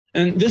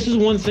And this is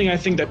one thing I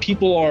think that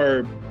people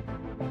are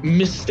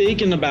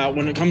mistaken about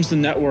when it comes to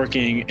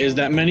networking, is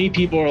that many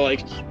people are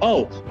like,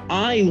 oh,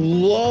 I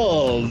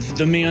love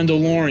The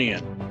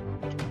Mandalorian.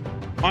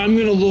 I'm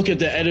going to look at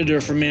the editor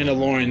for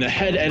Mandalorian, the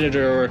head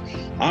editor, or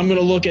I'm going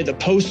to look at the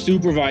post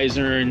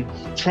supervisor and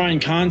try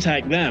and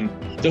contact them.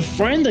 The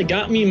friend that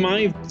got me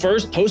my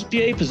first post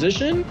PA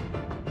position,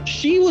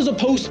 she was a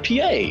post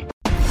PA.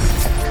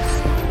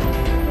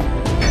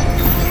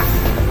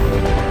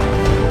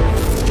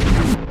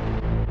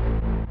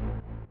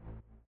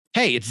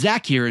 Hey, it's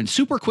Zach here, and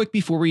super quick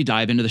before we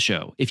dive into the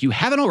show. If you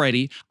haven't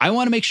already, I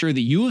want to make sure that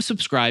you have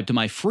subscribed to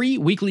my free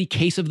weekly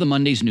Case of the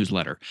Mondays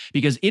newsletter,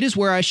 because it is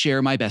where I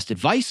share my best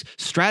advice,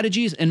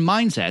 strategies, and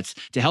mindsets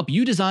to help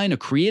you design a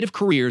creative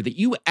career that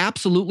you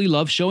absolutely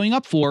love showing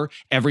up for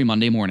every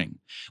Monday morning.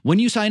 When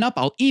you sign up,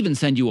 I'll even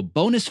send you a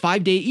bonus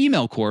 5-day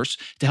email course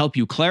to help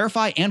you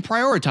clarify and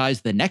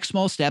prioritize the next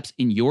small steps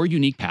in your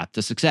unique path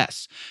to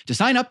success. To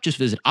sign up, just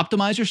visit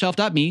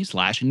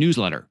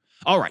optimizeyourself.me/newsletter.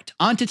 All right,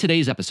 on to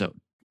today's episode.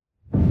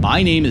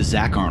 My name is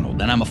Zach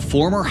Arnold, and I'm a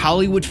former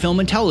Hollywood film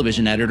and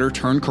television editor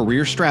turned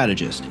career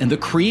strategist and the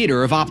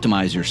creator of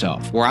Optimize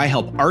Yourself, where I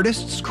help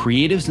artists,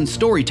 creatives, and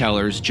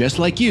storytellers just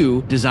like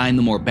you design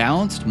the more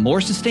balanced,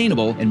 more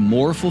sustainable, and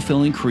more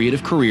fulfilling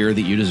creative career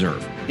that you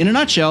deserve. In a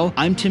nutshell,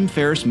 I'm Tim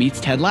Ferriss meets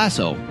Ted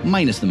Lasso,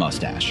 minus the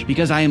mustache,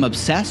 because I am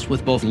obsessed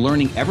with both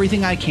learning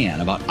everything I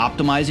can about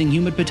optimizing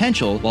human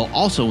potential while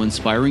also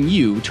inspiring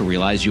you to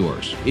realize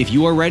yours. If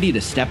you are ready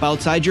to step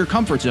outside your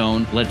comfort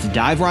zone, let's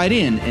dive right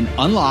in and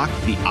unlock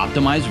the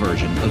optimized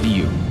version of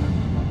you.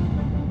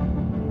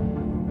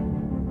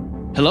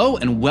 Hello,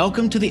 and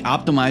welcome to the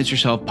Optimize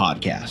Yourself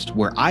podcast,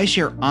 where I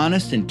share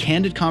honest and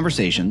candid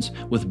conversations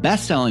with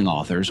best-selling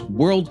authors,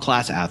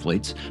 world-class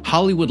athletes,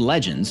 Hollywood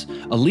legends,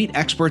 elite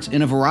experts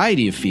in a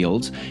variety of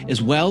fields,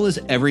 as well as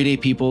everyday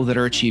people that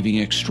are achieving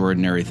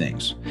extraordinary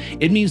things.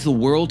 It means the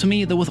world to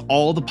me that with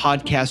all the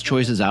podcast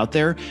choices out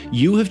there,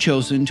 you have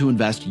chosen to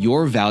invest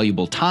your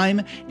valuable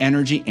time,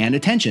 energy, and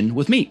attention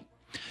with me.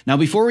 Now,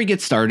 before we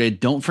get started,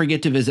 don't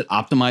forget to visit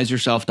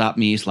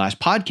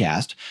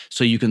optimizeyourself.me/podcast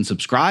so you can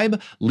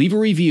subscribe, leave a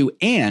review,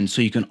 and so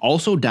you can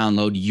also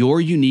download your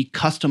unique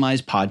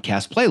customized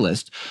podcast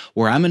playlist,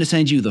 where I'm going to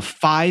send you the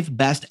 5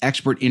 best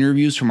expert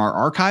interviews from our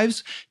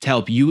archives to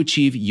help you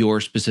achieve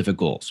your specific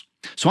goals.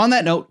 So on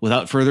that note,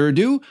 without further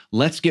ado,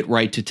 let's get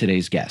right to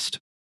today's guest.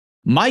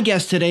 My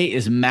guest today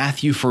is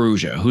Matthew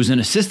Ferrugia, who's an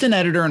assistant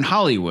editor in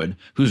Hollywood,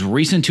 whose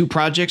recent 2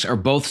 projects are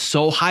both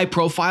so high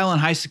profile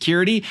and high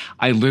security,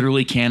 I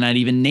literally cannot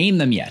even name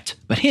them yet.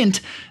 But hint,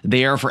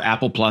 they are for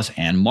Apple Plus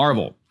and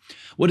Marvel.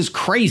 What is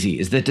crazy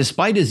is that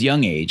despite his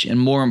young age, and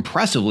more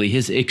impressively,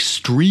 his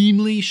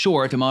extremely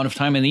short amount of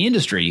time in the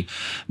industry,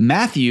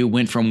 Matthew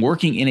went from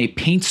working in a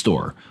paint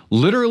store,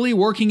 literally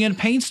working in a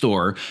paint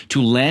store,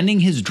 to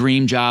landing his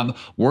dream job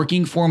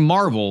working for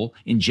Marvel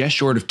in just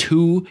short of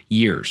 2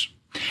 years.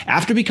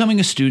 After becoming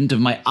a student of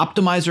my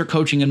Optimizer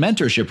coaching and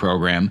mentorship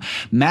program,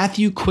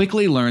 Matthew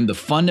quickly learned the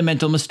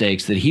fundamental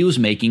mistakes that he was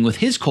making with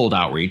his cold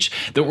outreach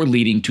that were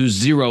leading to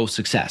zero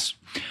success.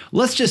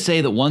 Let's just say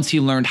that once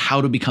he learned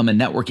how to become a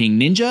networking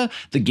ninja,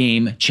 the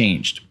game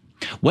changed.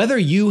 Whether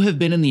you have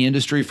been in the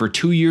industry for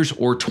 2 years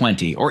or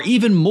 20, or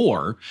even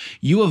more,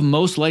 you have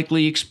most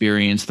likely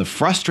experienced the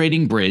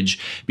frustrating bridge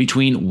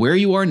between where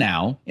you are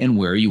now and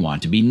where you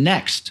want to be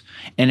next.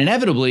 And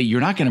inevitably,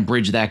 you're not going to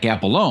bridge that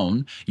gap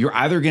alone. You're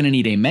either going to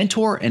need a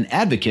mentor, an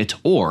advocate,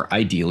 or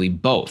ideally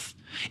both.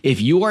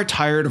 If you are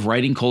tired of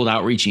writing cold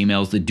outreach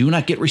emails that do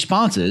not get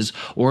responses,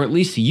 or at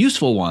least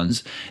useful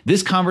ones,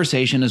 this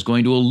conversation is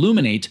going to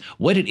illuminate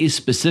what it is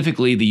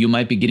specifically that you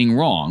might be getting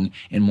wrong,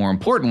 and more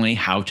importantly,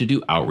 how to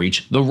do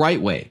outreach the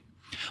right way.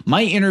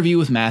 My interview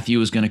with Matthew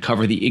is going to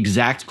cover the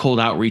exact cold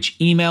outreach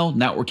email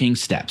networking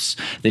steps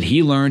that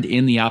he learned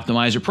in the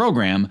Optimizer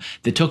program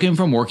that took him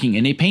from working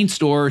in a paint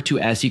store to,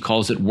 as he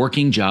calls it,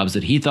 working jobs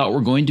that he thought were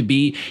going to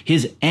be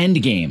his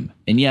end game.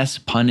 And yes,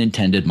 pun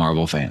intended,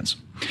 Marvel fans.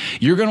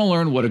 You're going to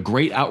learn what a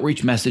great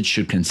outreach message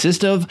should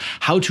consist of,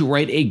 how to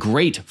write a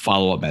great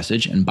follow-up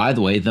message, and by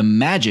the way, the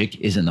magic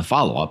is in the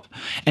follow-up,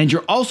 and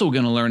you're also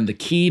going to learn the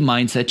key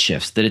mindset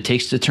shifts that it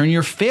takes to turn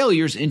your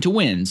failures into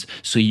wins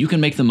so you can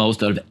make the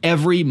most out of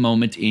every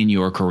moment in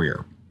your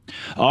career.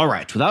 All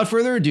right, without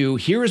further ado,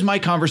 here is my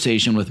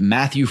conversation with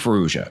Matthew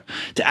Ferrugia.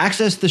 To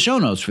access the show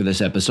notes for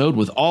this episode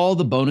with all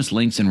the bonus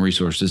links and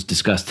resources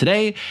discussed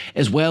today,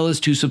 as well as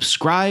to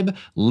subscribe,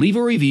 leave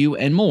a review,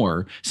 and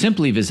more,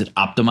 simply visit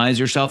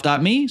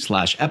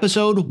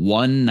optimizeyourself.me/episode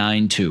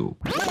 192.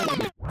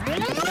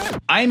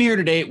 I am here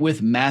today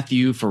with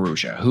Matthew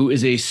Ferrugia, who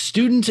is a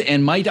student,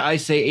 and might I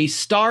say a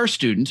star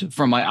student,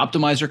 from my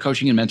Optimizer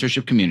coaching and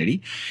mentorship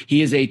community.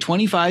 He is a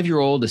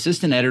 25-year-old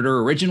assistant editor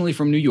originally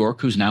from New York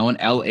who's now an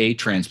LA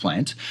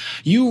transplant.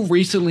 You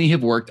recently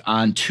have worked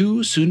on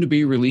 2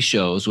 soon-to-be released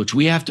shows, which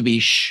we have to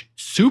be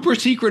super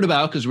secret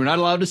about because we're not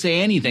allowed to say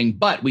anything,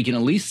 but we can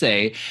at least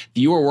say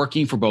that you are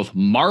working for both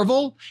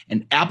Marvel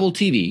and Apple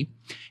TV.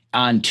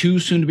 on 2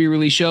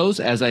 soon-to-be-released shows,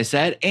 as I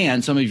said,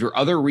 and some of your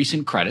other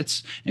recent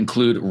credits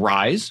include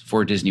Rise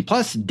for Disney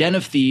Plus, Den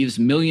of Thieves,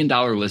 $1 Million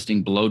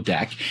Listing, Below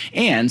Deck,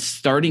 and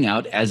starting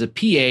out as a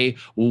PA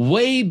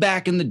way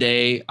back in the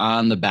day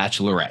on The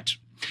Bachelorette.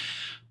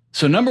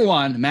 So number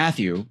one,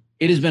 Matthew,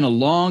 it has been a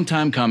long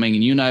time coming,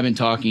 and you and I have been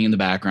talking in the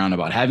background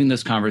about having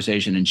this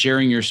conversation and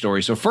sharing your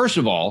story. So first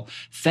of all,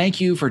 thank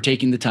you for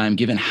taking the time,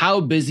 given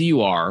how busy you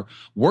are,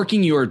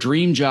 working your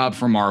dream job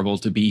for Marvel,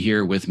 to be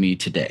here with me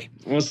today.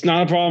 Well, it's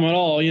not a problem at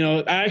all.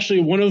 Actually,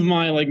 one of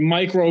my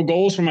micro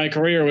goals for my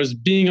career was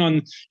being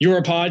on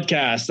your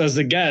podcast as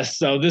a guest.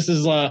 So this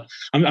is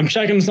I'm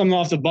checking something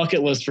off the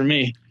bucket list for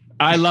me.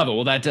 I love it.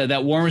 Well,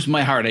 that warms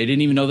my heart. I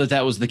didn't even know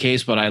that was the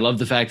case, but I love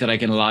the fact that I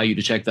can allow you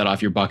to check that off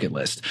your bucket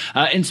list.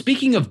 And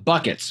speaking of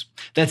buckets,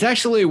 that's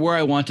actually where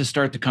I want to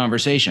start the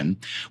conversation,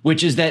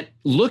 which is that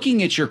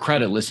looking at your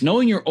credit list,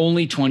 knowing you're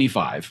only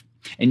 25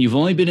 and you've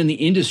only been in the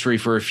industry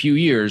for a few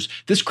years,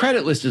 this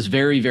credit list is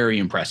very, very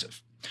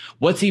impressive.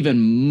 What's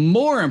even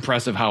more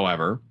impressive,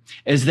 however,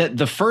 is that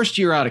the first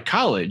year out of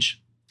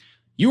college,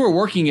 you were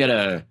working at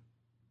a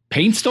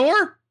paint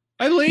store,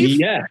 I believe.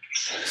 Yes.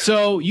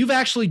 So you've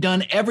actually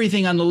done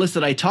everything on the list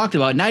that I talked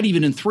about, not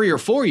even in 3 or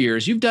 4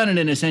 years. You've done it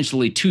in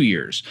essentially 2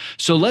 years.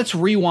 So let's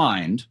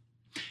rewind,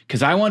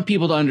 because I want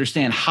people to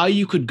understand how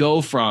you could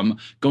go from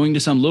going to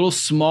some little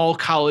small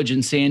college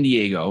in San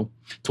Diego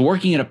to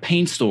working at a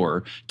paint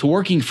store to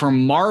working for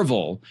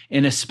Marvel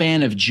in a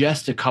span of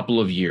just a couple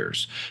of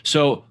years.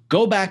 So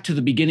go back to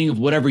the beginning of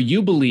whatever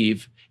you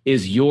believe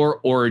is your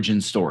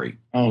origin story.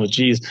 Oh,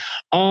 geez.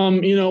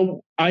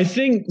 I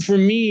think for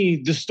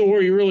me, the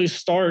story really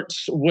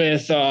starts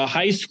with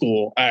high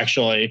school,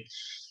 actually.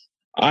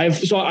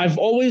 I've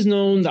always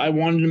known that I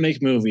wanted to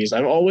make movies.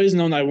 I've always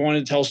known that I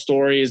wanted to tell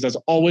stories. That's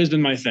always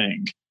been my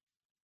thing.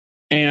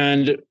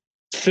 And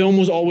film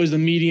was always the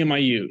medium I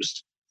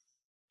used.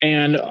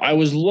 And I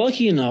was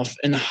lucky enough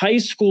in high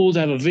school to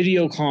have a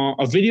video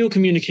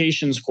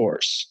communications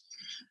course.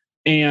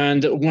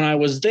 And when I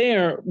was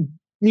there,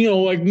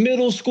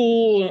 middle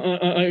school,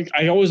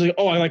 I always I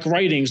like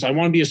writing, so I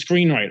want to be a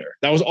screenwriter.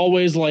 That was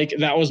always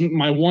that was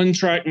my one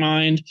track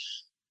mind.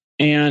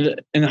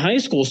 And in high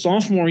school,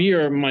 sophomore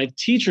year, my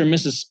teacher,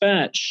 Mrs.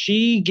 Spat,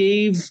 she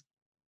gave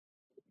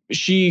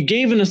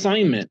an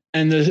assignment,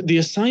 and the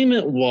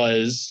assignment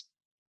was,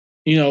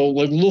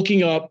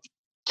 looking up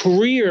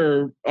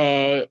careers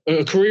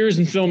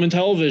in film and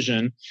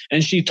television.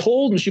 And she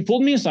pulled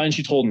me aside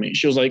and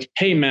she was like,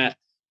 "Hey, Matt,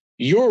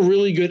 you're a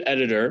really good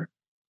editor.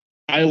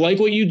 I like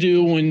what you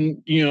do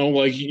when,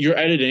 you're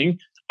editing.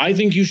 I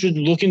think you should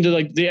look into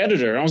the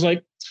editor." I was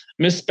like,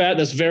 "Miss Spat,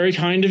 that's very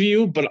kind of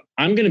you, but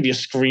I'm going to be a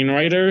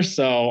screenwriter,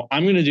 so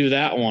I'm going to do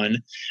that one."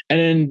 And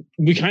then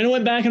we kind of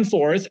went back and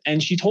forth,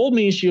 and she told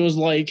me, she was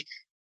like,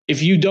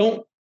 she's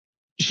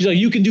like,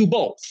 "You can do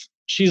both."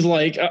 She's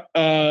like,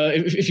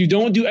 if you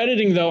don't do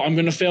editing, though, I'm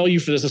going to fail you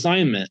for this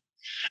assignment."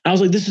 And I was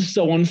like, "This is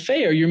so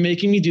unfair. You're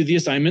making me do the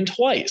assignment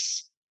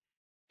twice."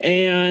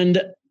 And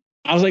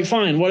I was like,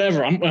 "Fine,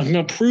 whatever. I'm going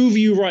to prove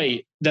you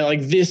right that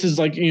this is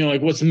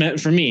what's meant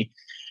for me."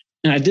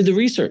 And I did the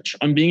research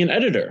on being an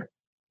editor.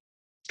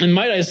 And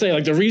might I say,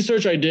 the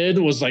research I did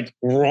was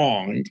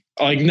wrong.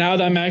 Now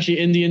that I'm actually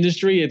in the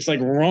industry, it's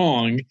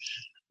wrong.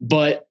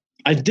 But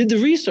I did the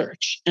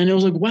research, and it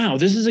was wow,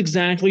 this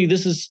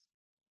is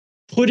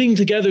putting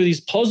together these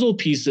puzzle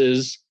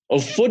pieces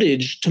of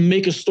footage to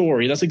make a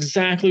story. That's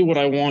exactly what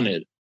I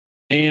wanted.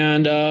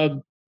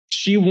 And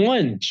she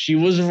won. She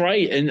was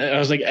right. And I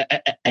was like,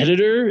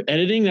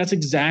 editing, that's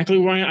exactly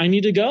where I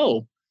need to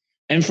go.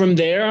 And from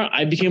there,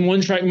 I became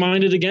one track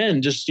minded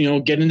again, just,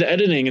 get into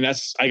editing. And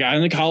I got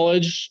into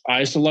college.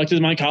 I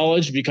selected my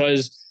college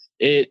because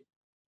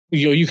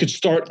you could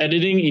start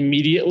editing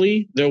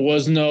immediately. There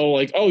was no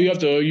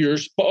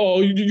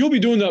you'll be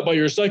doing that by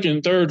your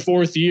second, third,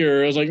 fourth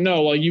year. I was like,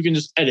 no, you can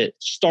just edit,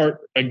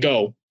 start and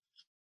go.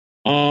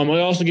 It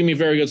also gave me a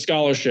very good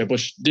scholarship,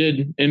 which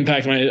did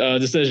impact my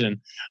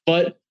decision.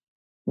 But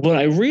what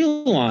I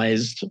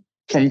realized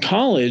from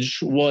college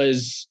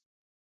was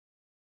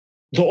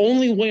the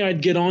only way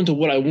I'd get onto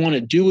what I want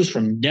to do is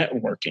from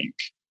networking.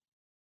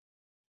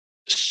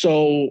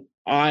 So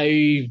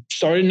I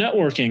started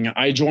networking.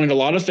 I joined a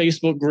lot of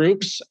Facebook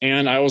groups,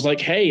 and I was like,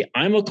 "Hey,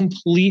 I'm a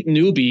complete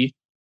newbie.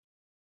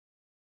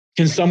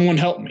 Can someone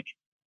help me?"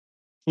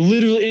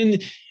 Literally,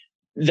 and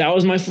that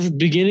was my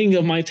beginning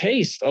of my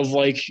taste of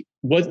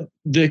what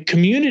the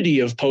community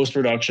of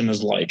post-production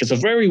is like. It's a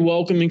very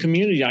welcoming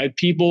community. I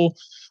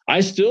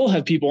still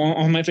have people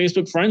on my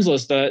Facebook friends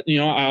list that,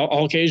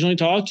 I'll occasionally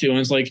talk to. And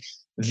it's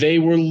they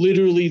were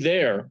literally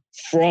there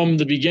from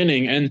the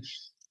beginning. And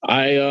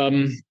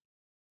I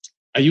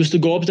used to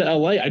go up to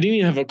LA. I didn't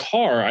even have a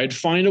car. I'd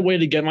find a way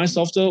to get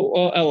myself to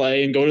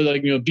LA and go to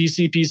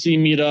BCPC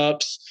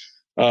meetups,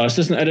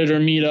 assistant editor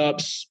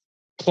meetups,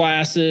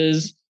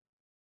 classes.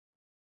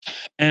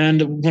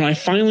 And when I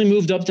finally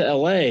moved up to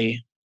LA,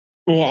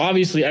 well,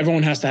 obviously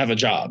everyone has to have a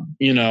job,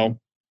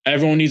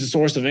 everyone needs a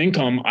source of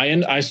income.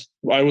 I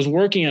was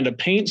working at a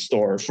paint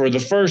store for the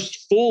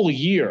first full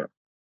year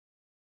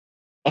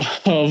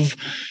of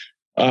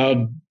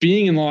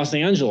being in Los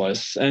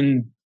Angeles.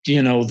 And,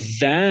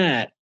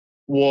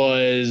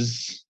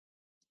 was,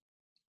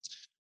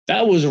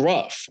 that was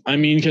rough. I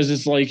mean, because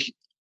it's like,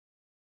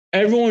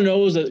 everyone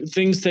knows that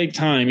things take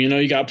time.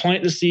 You got to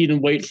plant the seed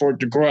and wait for it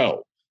to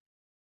grow.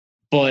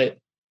 But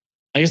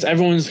I guess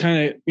everyone's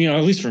kind of,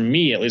 at least for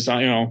me, at least,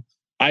 I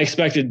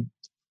expected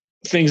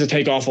things to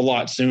take off a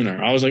lot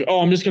sooner. I was like,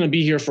 oh, I'm just going to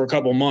be here for a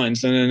couple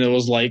months. And then it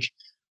was like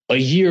a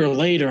year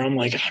later, I'm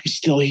like, I'm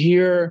still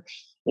here.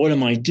 What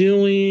am I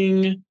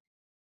doing?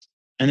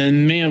 And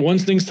then, man,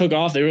 once things took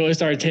off, they really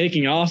started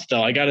taking off,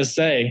 though, I got to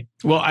say.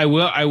 Well,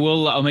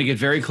 I'll make it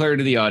very clear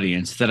to the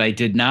audience that I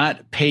did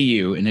not pay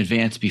you in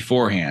advance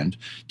beforehand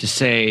to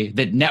say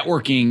that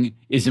networking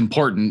is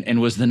important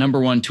and was the number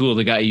one tool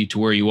that got you to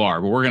where you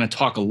are. But we're going to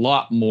talk a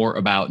lot more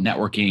about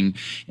networking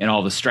and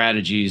all the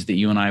strategies that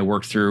you and I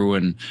worked through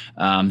and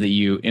that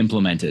you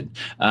implemented.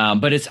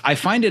 But I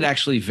find it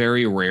actually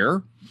very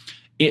rare.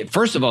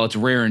 First of all, it's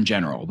rare in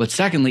general. But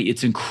secondly,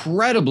 it's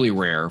incredibly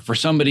rare for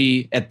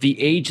somebody at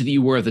the age that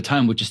you were at the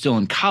time, which is still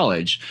in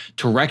college,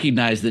 to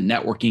recognize that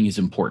networking is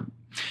important.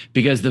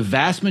 Because the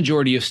vast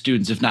majority of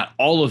students, if not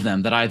all of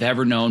them that I've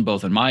ever known,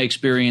 both in my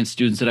experience,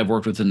 students that I've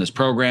worked with in this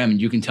program,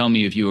 and you can tell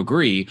me if you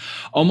agree,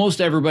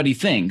 almost everybody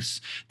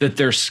thinks that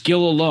their skill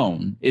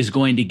alone is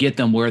going to get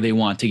them where they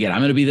want to get. I'm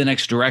going to be the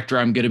next director.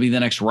 I'm going to be the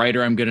next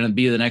writer. I'm going to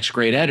be the next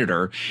great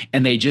editor.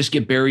 And they just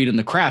get buried in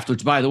the craft,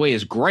 which, by the way,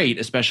 is great,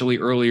 especially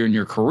earlier in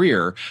your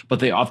career.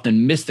 But they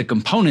often miss the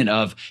component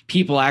of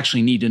people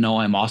actually need to know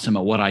I'm awesome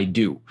at what I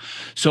do.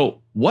 So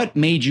what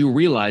made you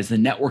realize that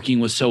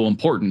networking was so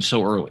important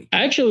so early?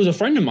 Actually, it was a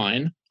friend of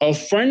mine.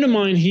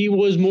 He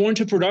was more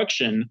into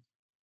production,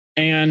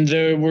 and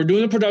we're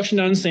doing the production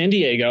down in San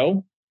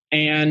Diego,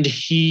 and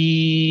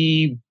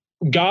he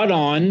got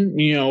on,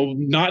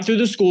 not through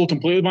the school,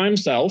 completely by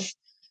himself.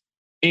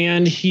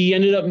 And he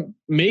ended up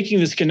making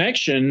this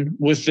connection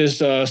with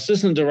this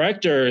assistant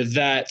director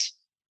that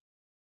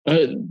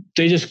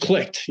they just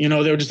clicked. They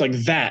were just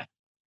like that.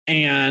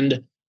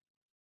 And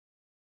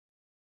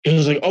it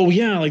was like, oh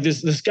yeah, like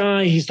this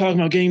guy, he's talking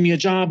about getting me a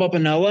job up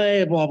in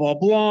LA, blah, blah,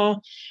 blah.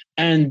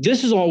 And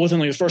this is all within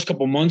like the first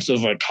couple months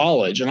of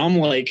college. And I'm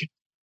like,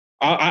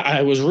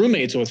 I was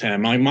roommates with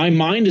him. Like my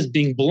mind is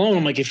being blown.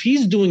 I'm like, if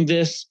he's doing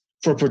this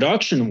for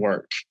production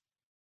work,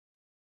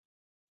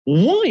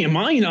 why am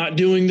I not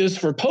doing this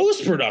for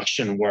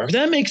post-production work?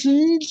 That makes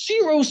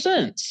zero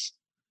sense.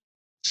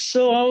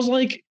 So I was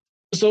like,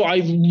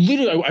 I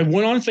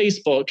went on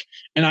Facebook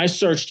and I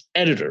searched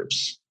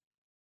editors.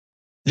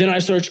 Then I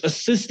searched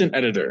assistant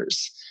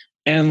editors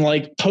and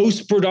like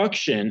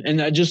post-production.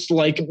 And I just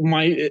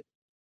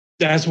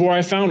that's where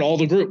I found all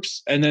the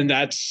groups. And then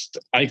that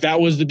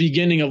was the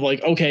beginning of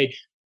like, okay,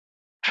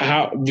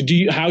 how do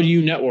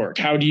you network?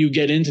 How do you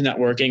get into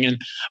networking?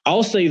 And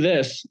I'll say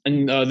this,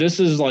 and this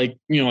is like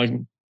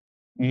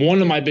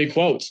one of my big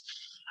quotes.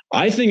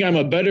 I think I'm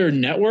a better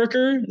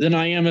networker than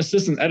I am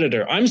assistant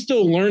editor. I'm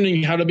still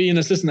learning how to be an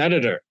assistant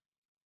editor.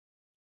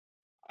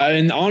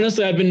 And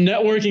honestly, I've been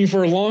networking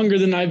for longer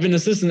than I've been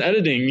assistant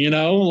editing,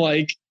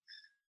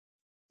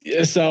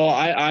 so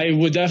I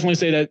would definitely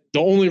say that the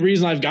only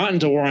reason I've gotten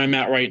to where I'm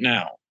at right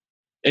now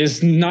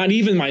is not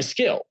even my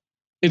skill.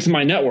 It's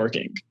my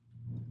networking.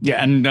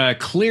 Yeah, and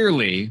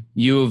clearly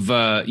you've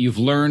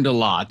learned a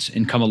lot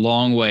and come a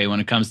long way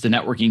when it comes to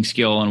networking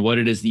skill and what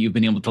it is that you've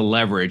been able to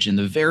leverage in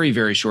the very,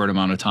 very short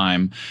amount of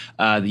time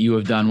that you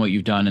have done what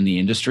you've done in the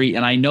industry.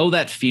 And I know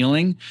that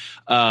feeling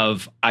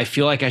of, I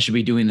feel like I should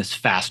be doing this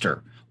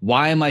faster.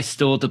 Why am I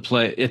still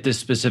at this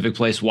specific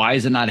place? Why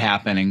is it not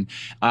happening?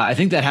 I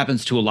think that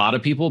happens to a lot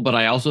of people, but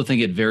I also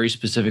think it very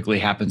specifically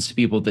happens to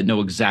people that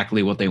know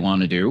exactly what they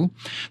want to do.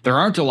 There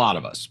aren't a lot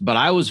of us, but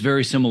I was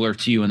very similar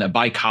to you in that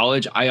by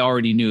college, I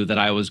already knew that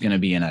I was going to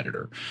be an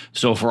editor.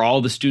 So for all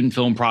the student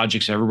film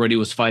projects, everybody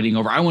was fighting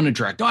over, I want to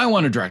direct. No, I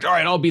want to direct. All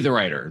right, I'll be the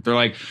writer. They're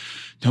like,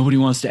 nobody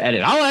wants to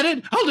edit. I'll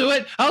edit. I'll do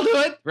it.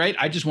 Right.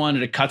 I just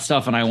wanted to cut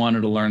stuff and I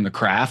wanted to learn the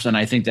craft. And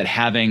I think that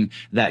having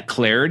that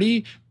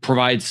clarity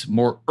provides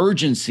more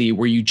urgency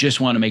where you just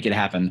want to make it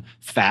happen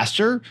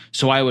faster.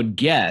 So I would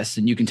guess,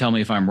 and you can tell me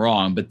if I'm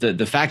wrong, but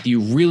the fact that you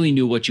really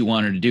knew what you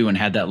wanted to do and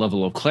had that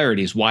level of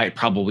clarity is why it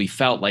probably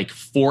felt like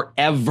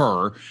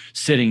forever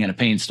sitting in a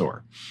paint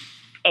store.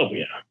 Oh,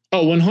 yeah.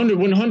 Oh,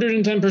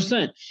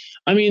 110%.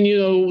 I mean,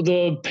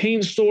 the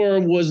paint store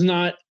was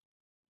not,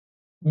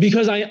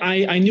 because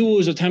I knew it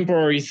was a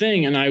temporary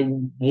thing, and I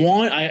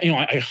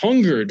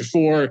hungered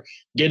for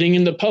getting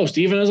into post,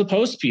 even as a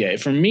post PA.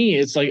 For me,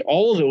 it's like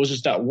all of it was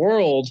just that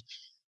world,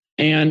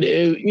 and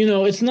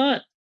it's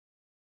not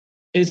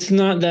that it's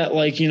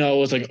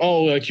like,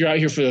 oh, like you're out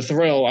here for the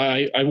thrill.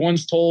 I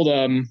once told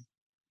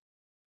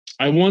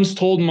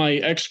my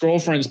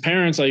ex-girlfriend's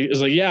parents,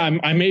 yeah,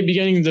 I may be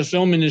getting into the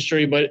film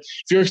industry, but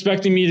if you're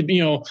expecting me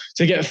to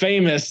to get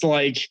famous,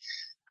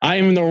 I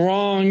am in the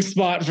wrong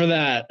spot for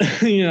that.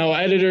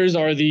 Editors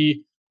are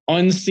the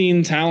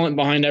unseen talent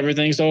behind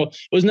everything. So it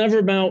was never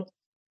about,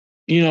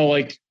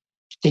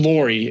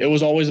 glory. It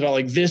was always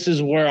about this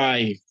is where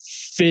I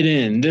fit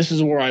in. This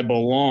is where I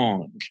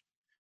belong.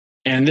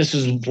 And this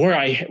is where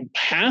I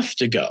have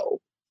to go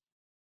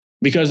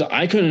because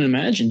I couldn't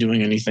imagine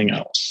doing anything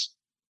else.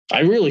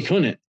 I really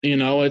couldn't.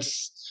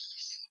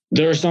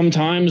 There are some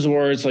times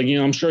where it's like,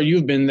 I'm sure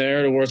you've been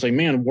there where it's like,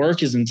 man,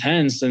 work is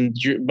intense.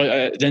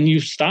 But then you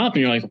stop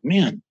and you're like,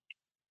 man,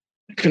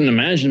 I couldn't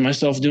imagine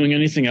myself doing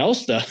anything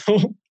else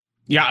though.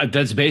 Yeah,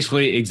 that's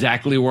basically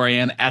exactly where I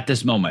am at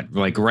this moment.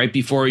 Like right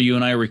before you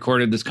and I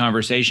recorded this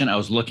conversation, I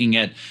was looking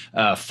at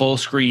a full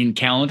screen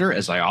calendar,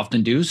 as I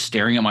often do,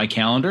 staring at my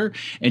calendar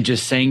and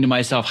just saying to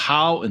myself,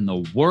 how in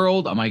the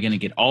world am I going to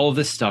get all of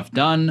this stuff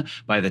done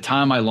by the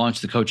time I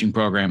launch the coaching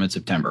program in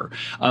September?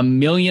 1.5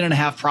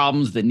 million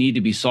problems that need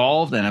to be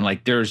solved. And I'm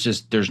like,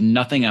 there's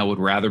nothing I would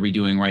rather be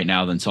doing right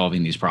now than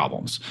solving these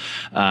problems.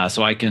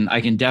 So I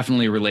can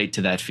definitely relate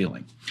to that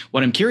feeling.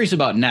 What I'm curious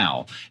about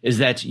now is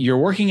that you're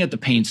working at the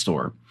paint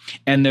store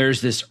and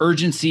there's this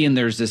urgency and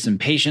there's this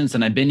impatience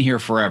and I've been here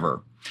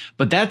forever,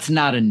 but that's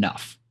not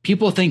enough.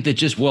 People think that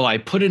just, well, I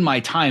put in my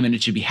time and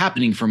it should be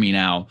happening for me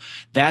now.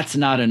 That's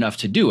not enough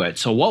to do it.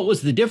 So what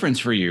was the difference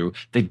for you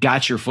that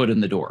got your foot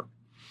in the door?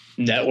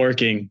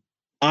 Networking.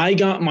 I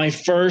got my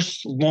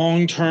first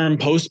long-term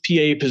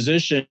post-PA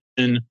position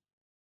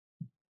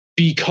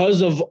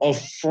because of a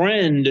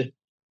friend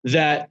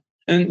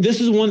and this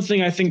is one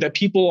thing I think that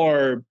people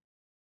are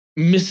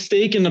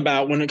mistaken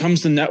about when it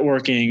comes to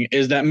networking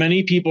is that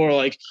many people are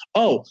like,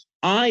 oh,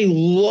 I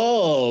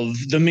love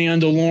The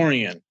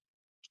Mandalorian.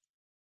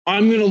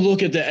 I'm going to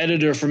look at the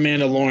editor for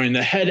Mandalorian,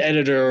 the head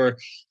editor, or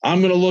I'm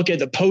going to look at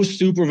the post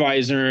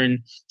supervisor and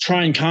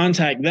try and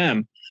contact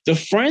them. The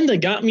friend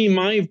that got me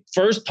my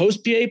first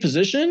post PA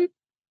position,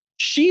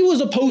 she was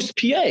a post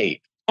PA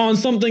on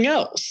something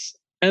else.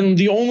 And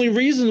the only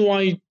reason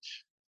why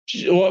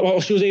she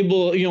was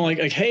able,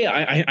 hey,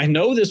 I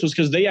know this was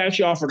because they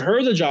actually offered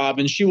her the job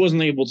and she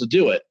wasn't able to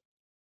do it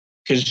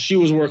because she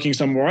was working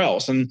somewhere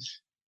else. And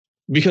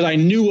because I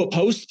knew a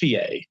post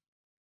PA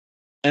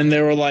and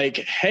they were like,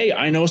 hey,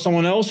 I know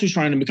someone else who's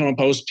trying to become a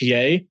post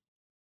PA.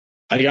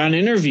 I got an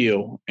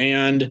interview.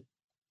 And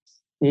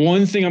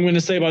one thing I'm going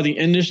to say about the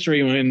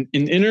industry in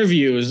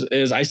interviews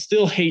is I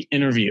still hate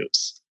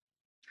interviews.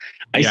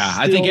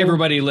 I think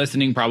everybody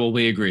listening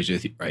probably agrees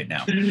with you right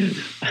now.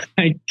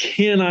 I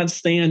cannot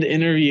stand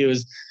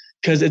interviews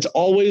because it's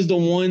always the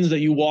ones that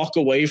you walk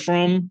away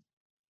from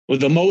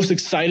with the most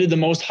excited, the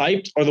most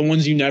hyped are the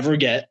ones you never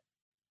get.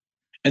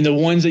 And the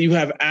ones that you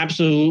have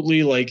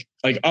absolutely like,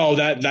 oh,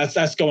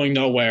 that's going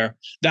nowhere.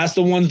 That's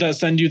the ones that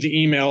send you the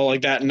email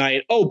like that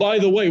night. Oh, by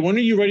the way, when are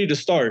you ready to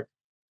start?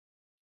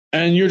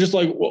 And you're just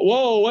like,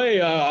 whoa,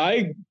 wait,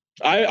 I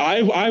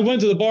went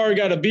to the bar and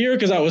got a beer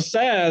because I was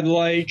sad.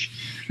 Like,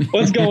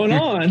 what's going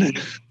on?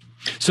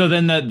 So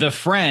then the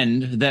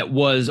friend that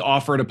was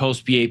offered a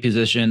post PA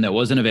position that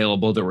wasn't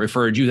available that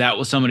referred you, that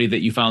was somebody that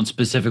you found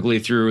specifically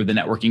through the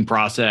networking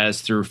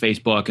process, through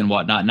Facebook and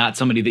whatnot, not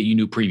somebody that you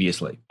knew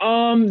previously.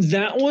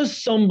 That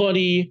was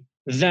somebody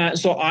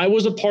so I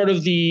was a part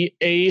of the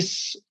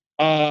ACE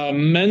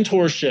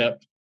mentorship.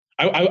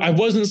 I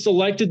wasn't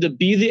selected to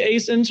be the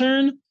ACE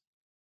intern,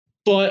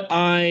 but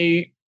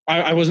I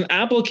was an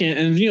applicant.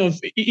 And,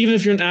 even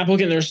if you're an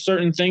applicant, there's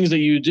certain things that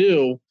you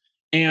do.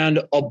 And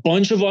a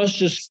bunch of us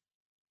just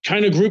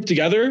kind of grouped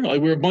together. Like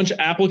we were a bunch of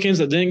applicants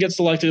that didn't get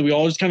selected. We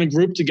all just kind of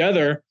grouped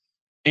together.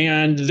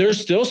 And they're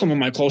still some of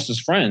my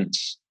closest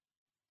friends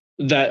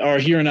that are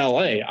here in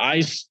LA.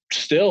 I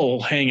still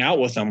hang out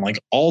with them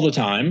like all the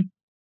time.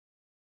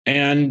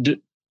 And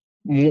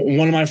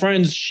one of my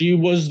friends, she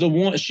was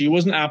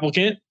an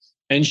applicant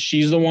and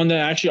she's the one that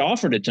actually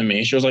offered it to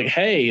me. She was like,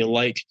 hey,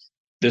 like,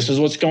 this is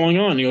what's going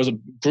on. It was a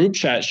group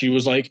chat. She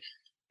was like,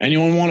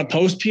 anyone want a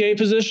post PA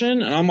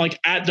position? And I'm like,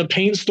 at the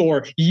paint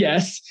store.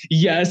 Yes,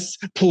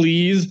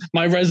 please.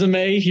 My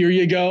resume, here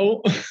you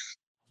go.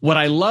 What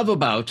I love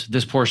about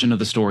this portion of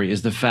the story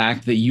is the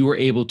fact that you were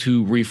able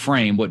to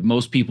reframe what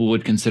most people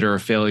would consider a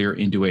failure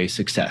into a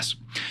success.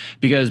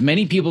 Because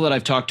many people that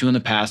I've talked to in the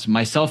past,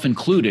 myself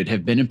included,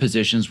 have been in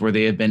positions where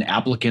they have been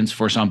applicants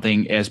for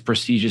something as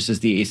prestigious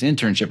as the ACE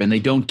internship and they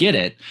don't get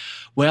it.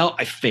 Well,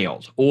 I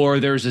failed. Or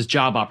there's this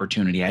job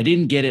opportunity. I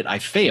didn't get it. I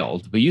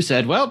failed. But you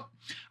said, well,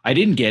 I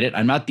didn't get it.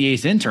 I'm not the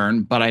ACE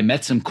intern, but I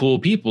met some cool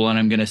people and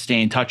I'm going to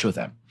stay in touch with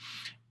them.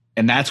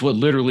 And that's what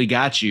literally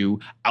got you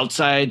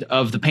outside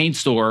of the paint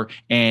store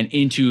and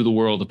into the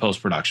world of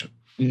post-production.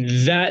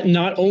 That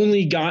not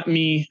only got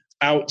me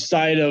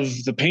outside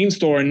of the paint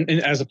store and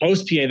as a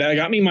post PA, that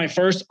got me my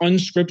first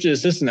unscripted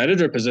assistant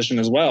editor position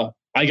as well.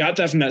 I got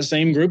that from that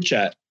same group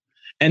chat.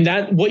 And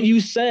that what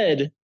you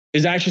said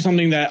is actually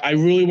something that I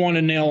really want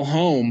to nail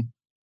home.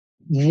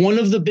 One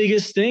of the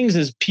biggest things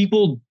is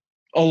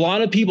a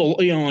lot of people,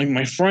 like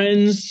my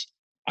friends,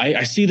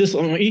 I see this,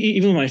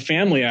 even my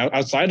family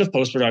outside of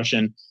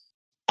post-production.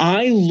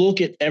 I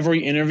look at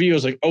every interview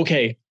as like,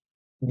 okay,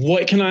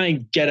 what can I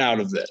get out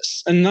of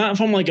this? And not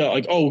from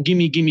oh,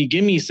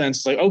 gimme sense.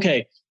 It's like,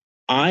 okay,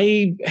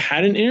 I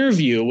had an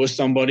interview with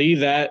somebody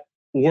that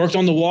worked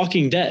on The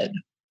Walking Dead.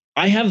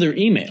 I have their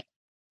email.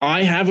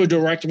 I have a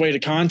direct way to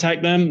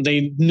contact them.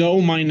 They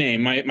know my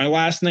name. My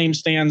last name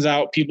stands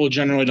out. People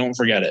generally don't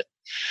forget it.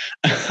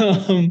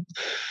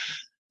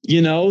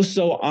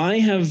 So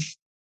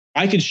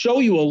I could show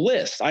you a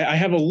list. I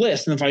have a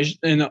list.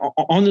 And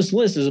on this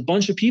list is a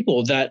bunch of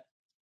people that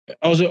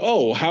I was like,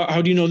 oh,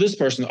 how do you know this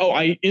person? Oh,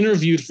 I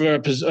interviewed for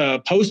a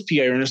post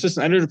PA or an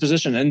assistant editor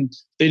position and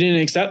they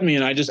didn't accept me.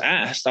 And I just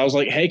asked, I was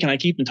like, hey, can I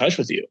keep in touch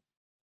with you?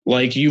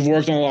 Like, you've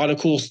worked on a lot of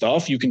cool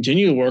stuff. You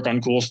continue to work on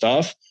cool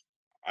stuff.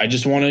 I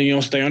just want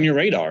to, stay on your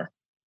radar.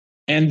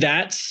 And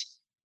that's,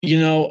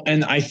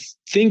 and I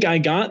think I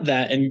got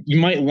that. And you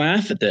might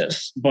laugh at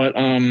this, but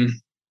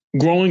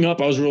growing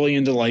up, I was really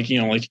into like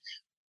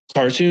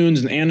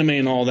cartoons and anime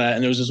and all that.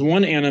 And there was this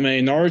one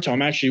anime, Naruto.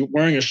 I'm actually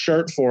wearing a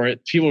shirt for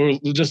it. People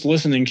who are just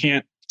listening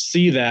can't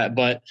see that,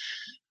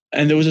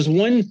 and there was this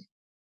one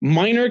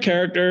minor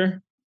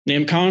character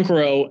named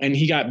Kankuro, and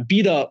he got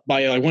beat up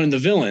by like one of the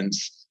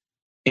villains.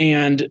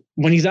 And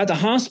when he's at the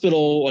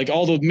hospital, like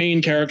all the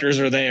main characters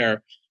are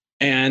there,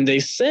 and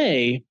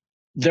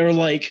they're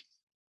like,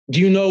 do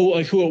you know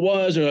like who it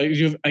was or like, do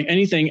you have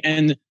anything?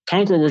 And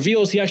Kankuro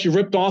reveals he actually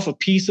ripped off a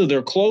piece of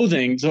their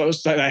clothing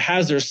that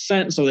has their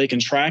scent so they can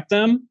track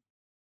them.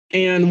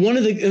 And one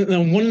of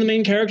the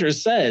main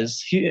characters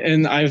says,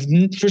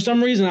 for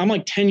some reason, I'm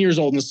like 10 years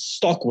old and it's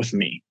stuck to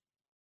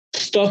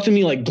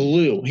me like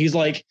glue. He's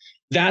like,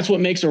 that's what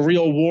makes a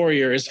real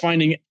warrior, is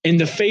finding in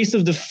the face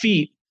of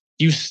defeat,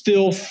 you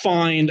still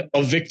find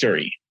a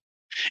victory.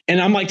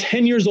 And I'm like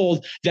 10 years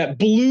old. That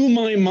blew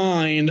my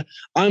mind.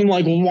 I'm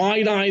like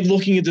wide-eyed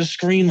looking at the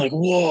screen like,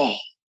 whoa.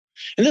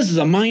 And this is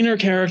a minor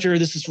character.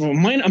 This is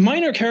from a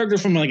minor character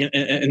from like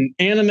an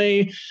anime.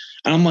 And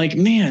I'm like,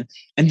 man.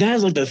 And that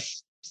is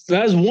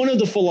one of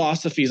the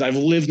philosophies I've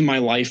lived my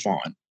life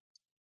on.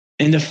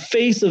 In the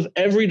face of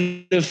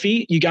every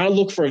defeat, you got to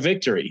look for a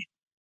victory.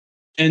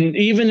 And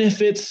even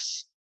if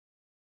it's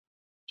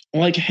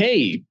like,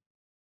 hey,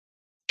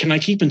 can I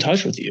keep in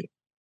touch with you?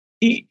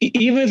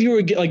 Even if you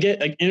were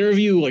get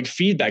interview like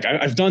feedback,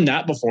 I've done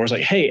that before. It's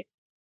like, hey,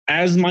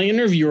 as my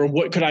interviewer,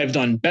 what could I have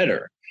done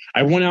better?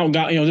 I went out and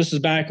got, this is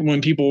back when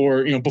people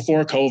were,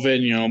 before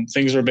COVID,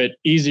 things were a bit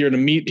easier to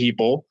meet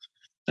people.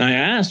 And I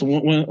asked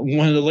one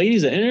of the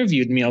ladies that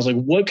interviewed me, I was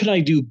like, what could I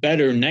do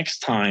better next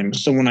time?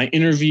 So when I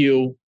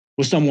interview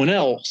with someone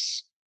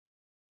else,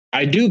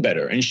 I do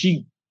better. And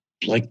she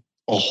like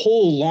a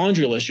whole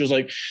laundry list. She was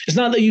like, it's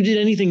not that you did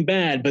anything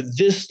bad, but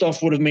this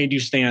stuff would have made you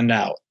stand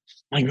out.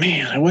 Like,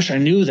 man, I wish I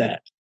knew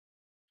that.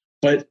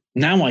 But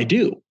now I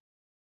do.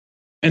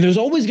 And there's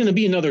always going to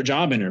be another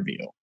job interview.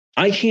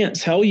 I can't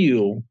tell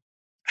you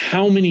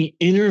how many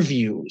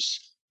interviews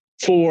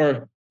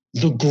for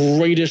the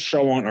greatest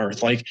show on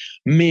earth. Like,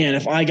 man,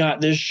 if I got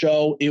this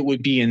show, it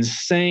would be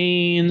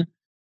insane.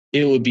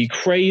 It would be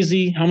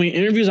crazy. How many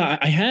interviews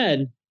I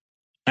had,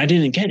 I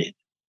didn't get it.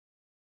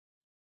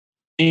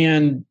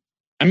 And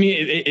I mean,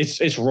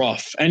 it's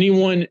rough.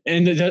 Anyone,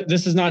 and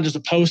this is not just a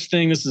post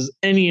thing. This is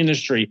any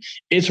industry.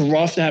 It's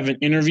rough to have an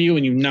interview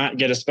and you not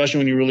get, especially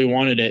when you really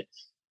wanted it.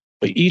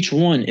 But each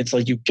one, it's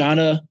like you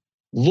gotta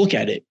look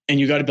at it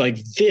and you gotta be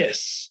like,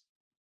 this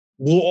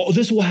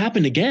will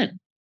happen again.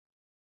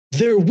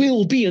 There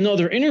will be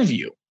another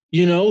interview.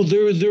 And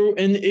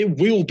it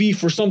will be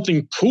for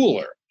something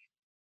cooler.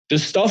 The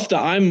stuff that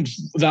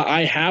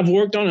I have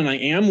worked on and I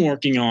am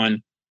working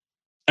on.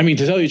 I mean,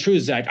 to tell you the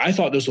truth, Zach, I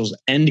thought this was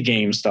end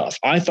game stuff.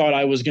 I thought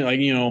I was going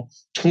to,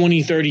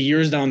 20, 30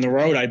 years down the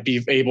road, I'd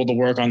be able to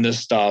work on this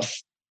stuff.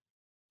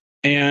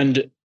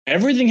 And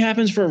everything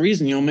happens for a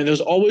reason.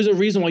 There's always a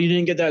reason why you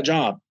didn't get that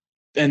job.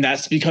 And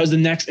that's because the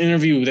next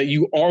interview that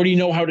you already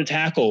know how to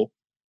tackle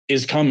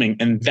is coming.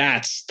 And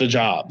that's the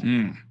job.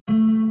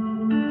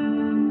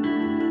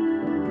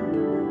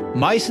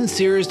 My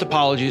sincerest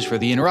apologies for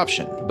the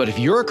interruption, but if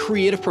you're a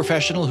creative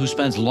professional who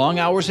spends long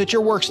hours at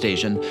your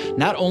workstation,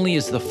 not only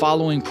is the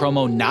following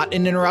promo not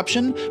an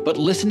interruption, but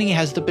listening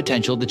has the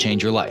potential to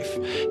change your life.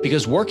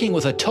 Because working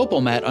with a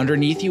Topomat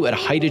underneath you at a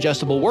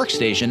height-adjustable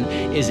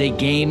workstation is a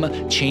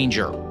game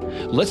changer.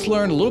 Let's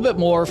learn a little bit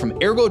more from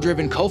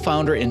Ergo-Driven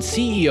co-founder and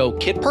CEO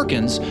Kit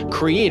Perkins,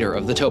 creator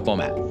of the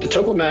Topomat. The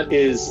Topomat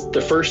is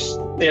the first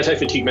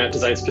anti-fatigue mat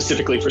designed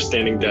specifically for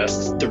standing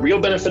desks. The real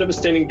benefit of a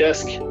standing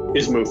desk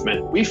is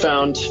movement. We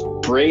found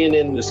bringing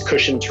in this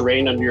cushioned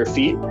terrain under your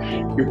feet,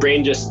 your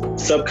brain just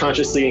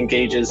subconsciously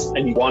engages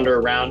and you wander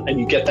around and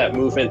you get that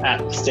movement at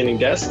the standing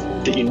desk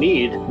that you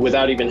need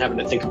without even having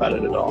to think about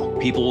it at all.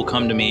 People will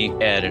come to me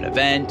at an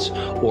event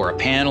or a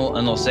panel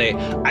and they'll say,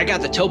 I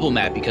got the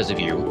Topomat because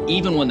of you.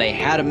 Even when they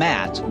had a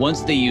mat,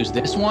 once they used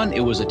this one, it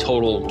was a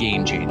total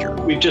game changer.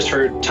 We've just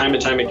heard time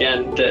and time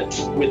again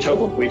that with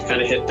Topo, we've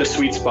kind of hit the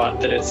sweet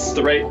spot, that it's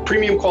the right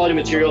premium quality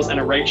materials and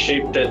a right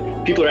shape,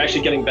 that people are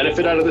actually getting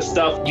benefit out of this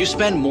stuff. You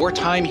spend more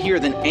time here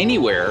than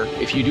anywhere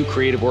if you do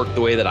creative work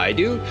the way that I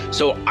do.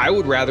 So I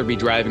would rather be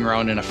driving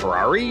around in a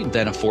Ferrari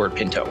than a Ford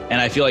Pinto. And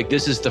I feel like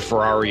this is the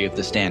Ferrari of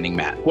the standing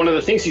mat. One of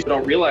the things you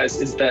don't realize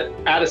is that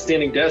at a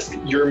standing desk,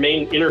 your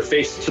main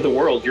interface to the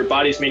world, your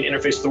body's main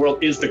interface to the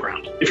world is the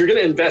ground. If you're going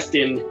to invest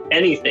in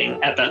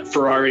anything at that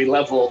Ferrari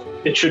level,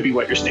 it should be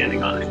what you're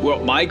standing on.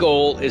 Well, my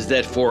goal is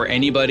that for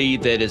anybody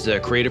that is a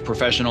creative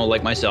professional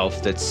like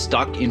myself that's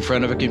stuck in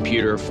front of a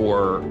computer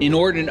for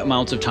inordinate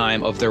amounts of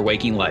time of their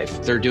waking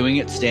life, they're doing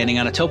it standing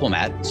on a topo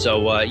mat.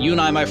 So you and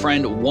I, my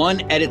friend,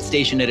 one edit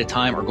station at a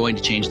time are going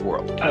to change the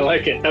world. I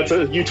like it. That's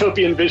a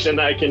utopian vision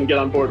I can get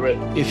on board with.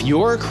 If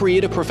you're a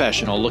creative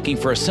professional looking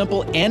for a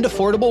simple and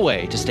affordable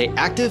way to stay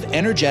active,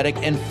 energetic,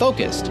 and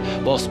focused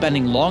while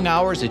spending long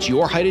hours at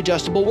your height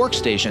adjustable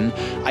workstation,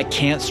 I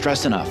can't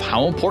stress enough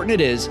how important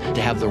it is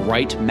to have the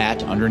right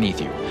mat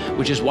underneath you,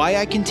 which is why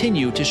I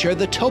continue to share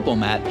the Topo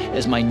Mat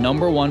as my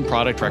 #1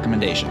 product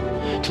recommendation.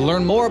 To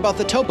learn more about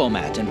the Topo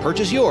Mat and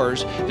purchase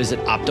yours, visit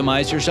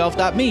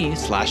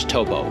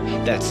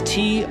optimizeyourself.me/topo. That's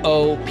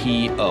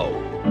TOPO.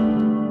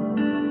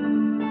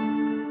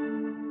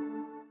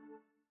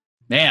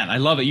 Man, I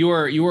love it. You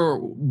are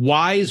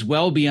wise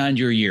well beyond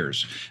your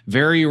years.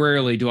 Very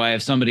rarely do I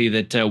have somebody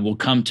that will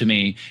come to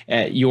me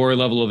at your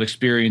level of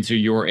experience or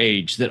your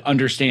age that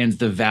understands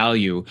the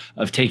value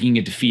of taking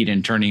a defeat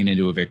and turning it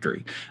into a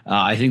victory.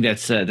 I think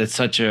that's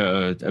such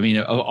a, I mean,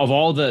 of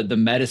all the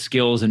meta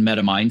skills and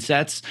meta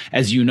mindsets,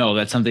 as you know,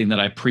 that's something that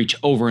I preach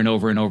over and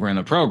over and over in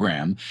the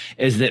program,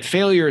 is that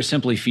failure is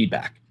simply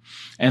feedback.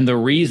 And the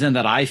reason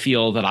that I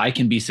feel that I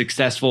can be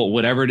successful at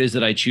whatever it is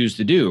that I choose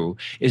to do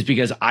is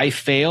because I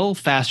fail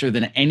faster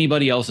than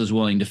anybody else is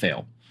willing to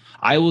fail.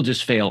 I will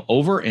just fail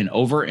over and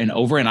over and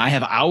over. And I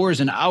have hours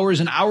and hours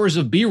and hours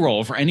of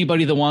B-roll for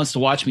anybody that wants to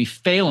watch me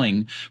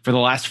failing for the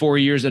last 4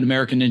 years at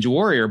American Ninja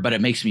Warrior, but it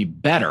makes me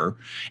better.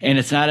 And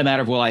it's not a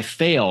matter of, well, I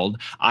failed.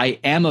 I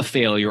am a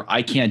failure.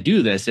 I can't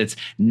do this. It's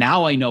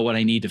now I know what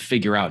I need to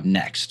figure out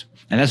next.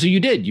 And that's what you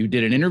did. You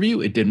did an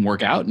interview. It didn't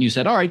work out. And you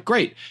said, all right,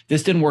 great.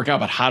 This didn't work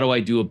out, but how do I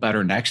do it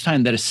better next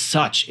time? That is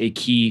such a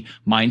key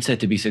mindset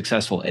to be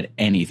successful at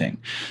anything.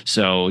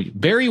 So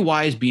very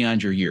wise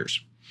beyond your years.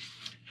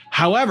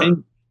 However,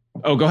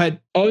 go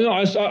ahead. Oh, no, I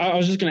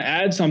was just going to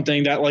add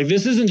something that like,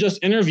 this isn't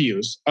just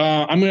interviews.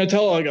 I'm going to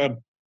tell like a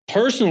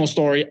personal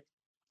story.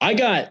 I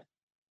got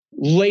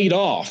laid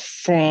off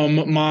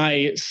from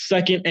my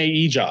second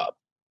AE job.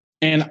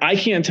 And I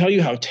can't tell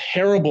you how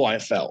terrible I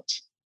felt.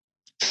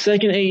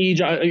 Second AE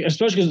job,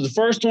 especially because the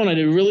first one I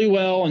did really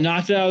well and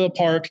knocked it out of the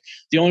park.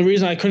 The only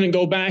reason I couldn't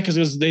go back is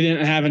because they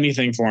didn't have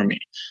anything for me.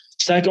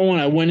 Second one,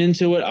 I went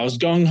into it. I was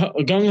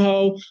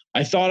gung-ho.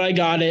 I thought I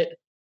got it.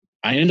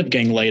 I ended up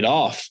getting laid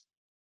off.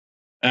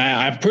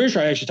 I'm pretty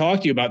sure I actually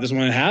talked to you about this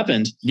when it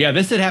happened. Yeah,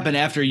 this had happened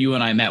after you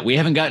and I met. We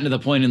haven't gotten to the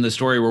point in the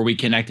story where we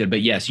connected,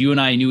 but yes, you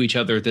and I knew each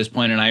other at this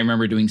point, and I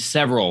remember doing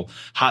several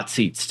hot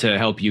seats to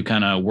help you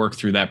kind of work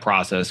through that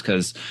process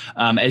because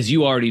as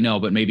you already know,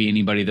 but maybe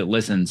anybody that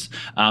listens,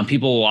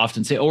 people will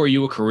often say, oh, are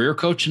you a career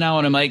coach now?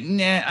 And I'm like,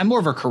 nah, I'm more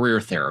of a career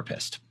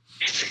therapist.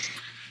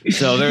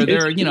 So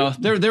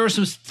there were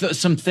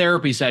some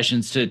therapy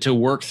sessions to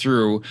work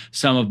through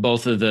some of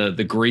both of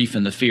the grief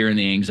and the fear and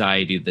the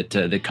anxiety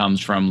that comes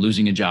from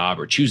losing a job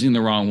or choosing the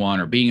wrong one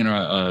or being in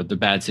the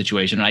bad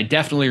situation. And I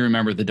definitely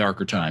remember the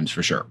darker times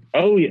for sure.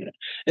 Oh yeah,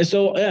 and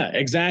so yeah,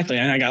 exactly.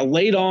 And I got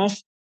laid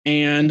off,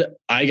 and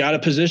I got a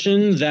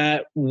position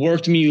that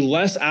worked me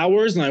less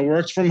hours, and I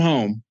worked from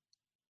home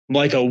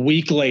like a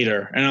week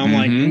later. And I'm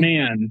like,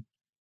 man,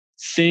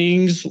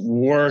 things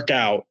work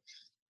out.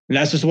 And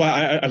that's just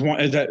why I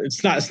want that.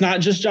 It's not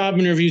just job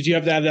interviews you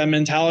have to have that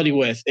mentality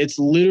with. It's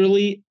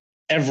literally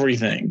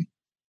everything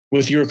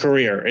with your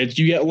career. If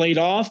you get laid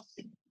off,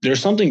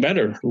 there's something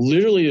better.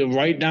 Literally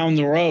right down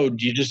the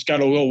road, you just got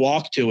to go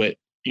walk to it.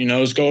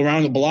 Just go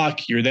around the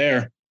block. You're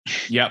there.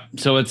 Yep.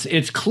 So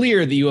it's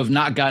clear that you have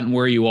not gotten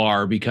where you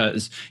are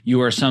because you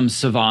are some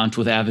savant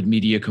with Avid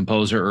Media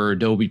Composer or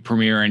Adobe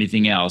Premiere or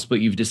anything else, but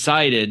you've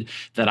decided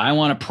that I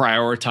want to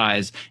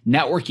prioritize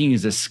networking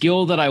as a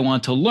skill that I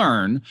want to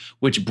learn,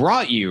 which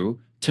brought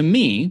you to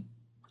me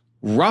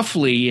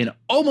roughly and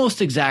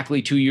almost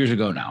exactly 2 years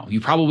ago now.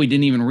 You probably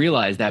didn't even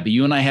realize that, but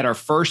you and I had our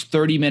first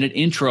 30-minute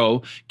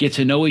intro get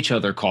to know each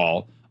other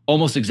call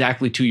almost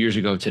exactly 2 years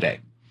ago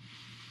today.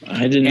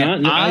 I did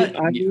not know.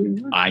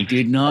 I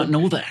did not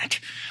know that.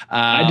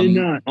 I did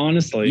not,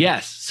 honestly.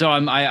 Yes. So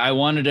I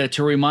wanted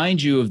to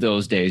remind you of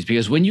those days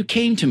because when you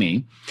came to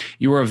me,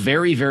 you were a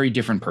very, very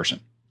different person.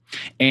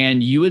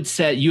 And you had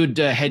said you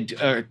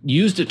had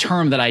used a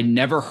term that I'd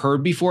never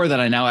heard before that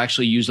I now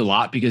actually use a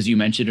lot because you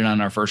mentioned it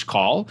on our first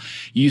call.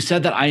 You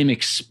said that I am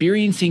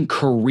experiencing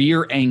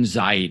career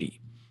anxiety.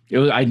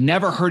 I'd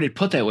never heard it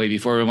put that way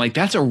before. I'm like,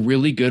 that's a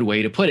really good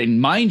way to put it.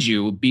 And mind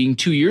you, being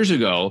 2 years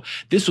ago,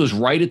 this was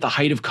right at the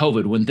height of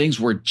COVID when things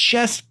were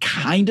just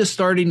kind of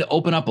starting to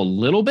open up a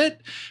little bit,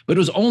 but it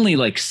was only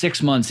like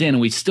 6 months in and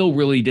we still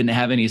really didn't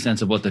have any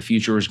sense of what the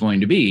future was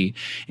going to be.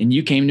 And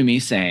you came to me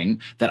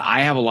saying that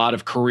I have a lot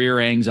of career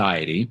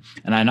anxiety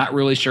and I'm not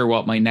really sure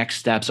what my next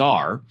steps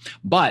are.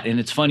 But, and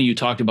it's funny, you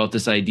talked about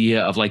this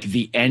idea of like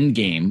the end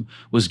game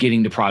was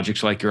getting to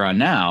projects like you're on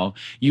now.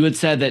 You had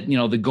said that,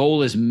 the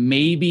goal is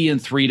maybe in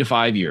 3 to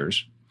 5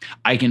 years,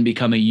 I can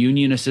become a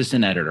union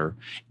assistant editor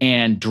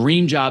and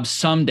dream job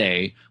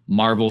someday,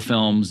 Marvel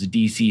films,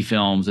 DC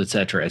films, et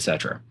cetera, et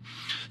cetera.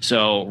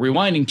 So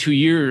rewinding 2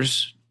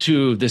 years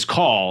to this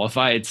call, if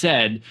I had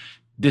said,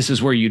 this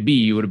is where you'd be,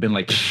 you would have been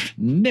like,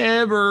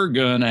 never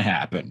gonna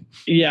happen.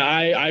 Yeah,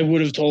 I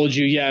would have told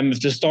you, yeah, if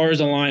the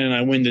stars align and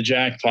I win the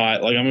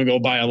jackpot, like I'm gonna go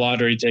buy a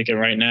lottery ticket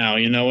right now.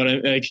 You know what I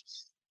like?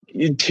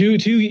 Two,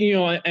 you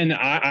know, and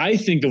I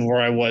think of where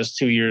I was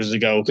 2 years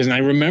ago because I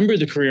remember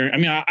the career. I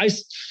mean,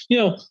 you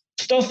know,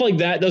 stuff like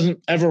that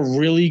doesn't ever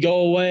really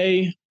go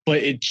away, but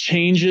it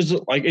changes.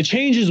 Like it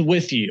changes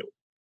with you.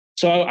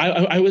 So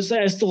I would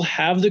say I still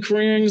have the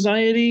career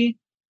anxiety,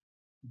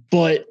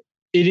 but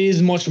it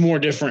is much more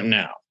different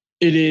now.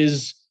 It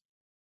is,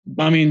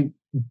 I mean,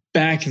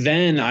 back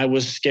then I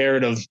was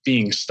scared of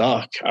being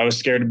stuck. I was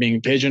scared of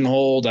being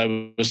pigeonholed.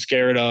 I was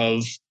scared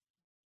of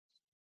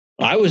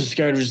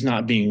just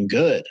not being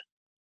good.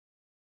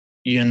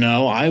 You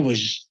know, I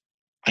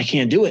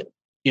can't do it.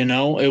 You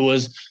know, it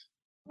was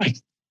like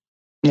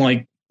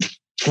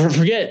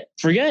forget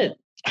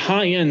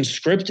high-end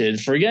scripted,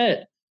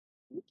 forget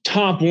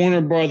top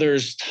Warner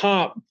Brothers,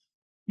 top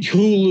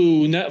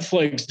Hulu,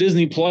 Netflix,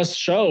 Disney Plus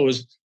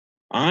shows.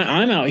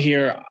 I'm out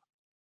here.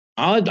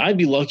 I'd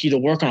be lucky to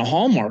work on a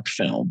Hallmark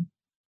film.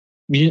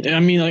 I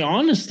mean, like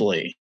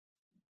honestly,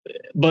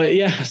 but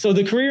yeah. So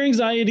the career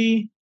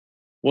anxiety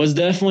was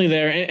definitely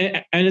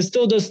there, and it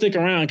still does stick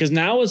around because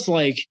now it's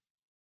like,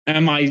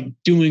 am I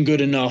doing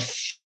good enough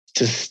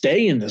to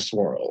stay in this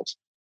world?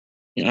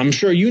 You know, I'm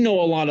sure you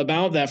know a lot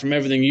about that from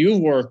everything you've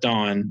worked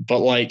on, but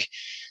like.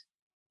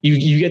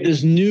 You get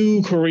this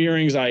new career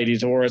anxiety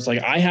to where it's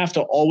like, I have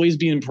to always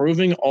be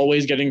improving,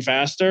 always getting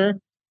faster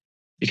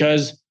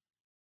because,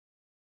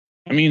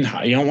 I mean,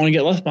 you don't want to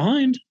get left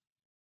behind.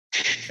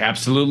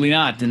 Absolutely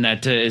not. And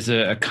that is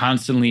a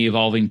constantly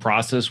evolving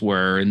process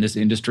where in this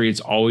industry,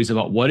 it's always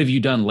about what have you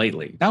done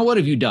lately? Not what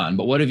have you done,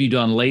 but what have you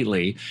done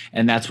lately?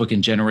 And that's what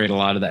can generate a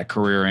lot of that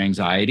career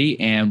anxiety.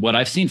 And what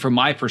I've seen from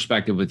my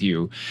perspective with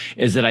you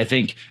is that I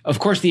think, of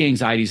course, the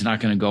anxiety is not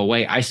going to go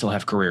away. I still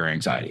have career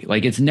anxiety.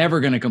 Like it's never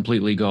going to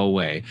completely go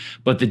away.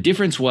 But the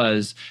difference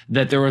was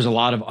that there was a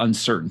lot of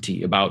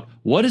uncertainty about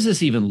what does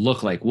this even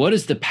look like? What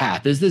is the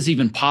path? Is this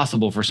even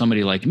possible for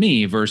somebody like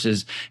me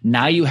versus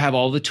now you have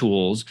all the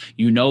tools,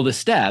 you know the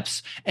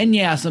steps, and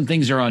yeah, some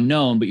things are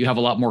unknown, but you have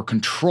a lot more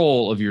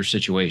control of your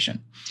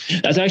situation.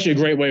 That's actually a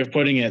great way of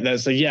putting it.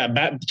 That's like, yeah,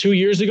 back 2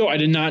 years ago, I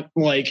did not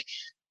like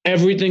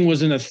everything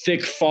was in a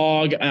thick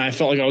fog and I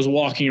felt like I was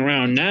walking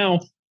around. Now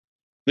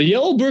the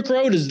yellow brick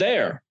road is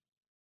there.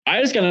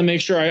 I just got to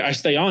make sure I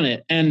stay on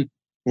it. And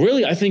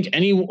really, I think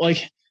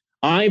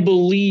I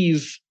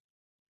believe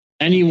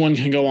anyone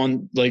can go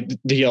on like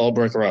the yellow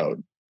brick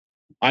road.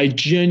 I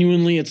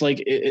genuinely, it's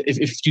like,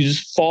 if you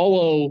just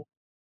follow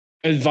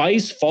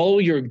advice, follow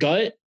your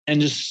gut and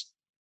just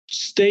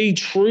stay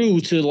true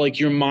to like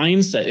your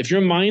mindset. If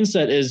your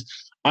mindset is,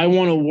 I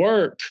want to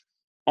work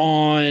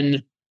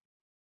on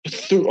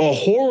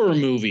horror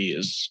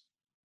movies,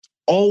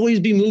 always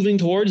be moving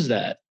towards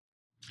that.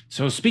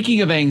 So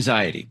speaking of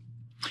anxiety,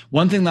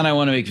 one thing that I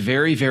want to make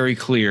very, very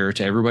clear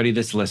to everybody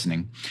that's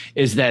listening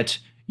is that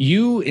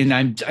you,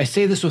 and I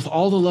say this with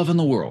all the love in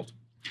the world,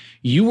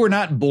 you were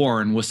not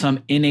born with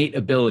some innate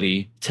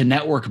ability to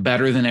network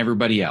better than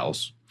everybody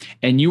else.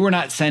 And you were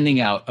not sending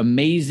out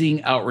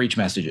amazing outreach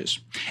messages.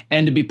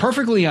 And to be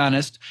perfectly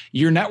honest,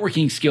 your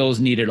networking skills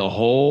needed a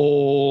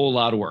whole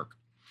lot of work.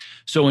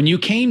 So when you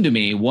came to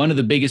me, one of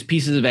the biggest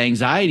pieces of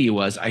anxiety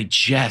was I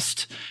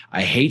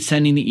hate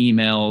sending the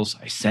emails.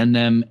 I send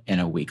them and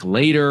a week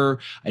later,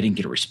 I didn't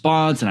get a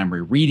response and I'm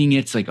rereading it.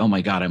 It's like, oh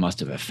my God, I must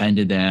have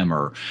offended them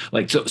or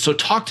like, so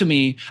talk to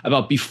me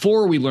about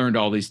before we learned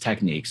all these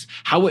techniques,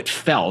 how it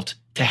felt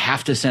to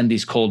have to send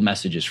these cold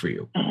messages for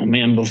you. Oh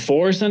man,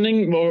 before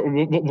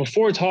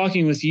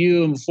talking with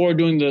you and before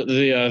doing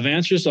the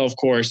Advance Yourself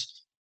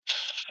course,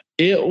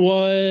 it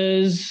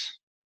was,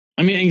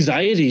 I mean,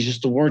 anxiety is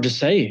just a word to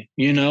say,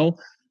 you know.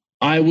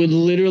 I would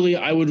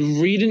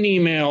read an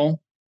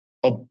email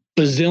a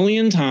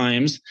bazillion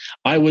times.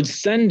 I would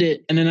send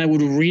it and then I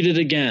would read it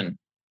again. And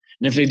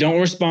if they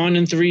don't respond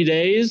in 3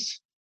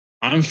 days,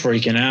 I'm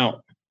freaking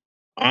out.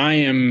 I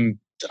am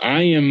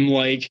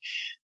like,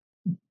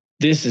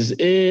 this is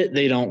it.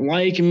 They don't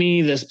like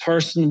me. This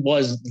person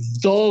was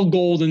the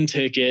golden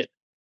ticket.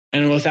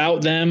 And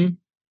without them,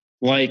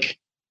 like,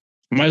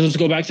 I might as well just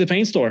go back to the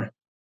paint store.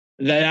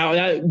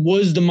 That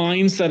was the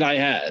mindset I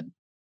had.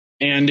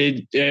 And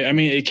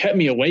it kept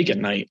me awake at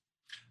night.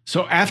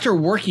 So after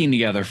working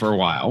together for a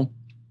while,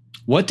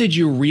 what did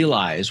you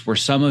realize were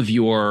some of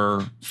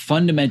your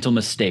fundamental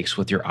mistakes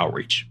with your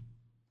outreach?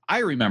 I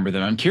remember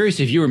them. I'm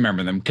curious if you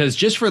remember them, because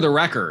just for the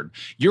record,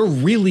 you're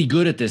really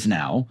good at this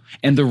now.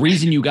 And the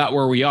reason you got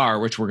where we are,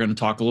 which we're going to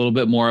talk a little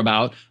bit more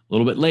about a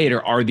little bit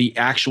later, are the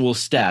actual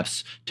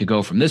steps to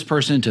go from this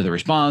person to the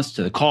response,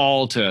 to the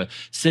call, to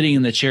sitting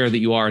in the chair that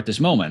you are at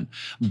this moment.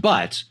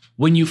 But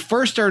when you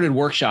first started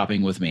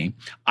workshopping with me,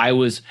 I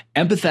was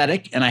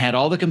empathetic and I had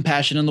all the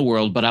compassion in the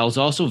world, but I was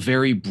also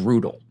very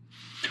brutal.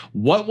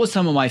 What was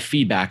some of my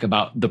feedback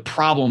about the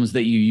problems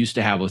that you used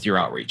to have with your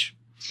outreach?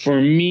 For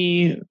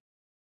me,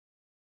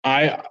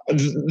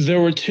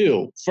 There were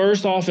two.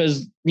 First off,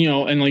 as you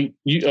know, and like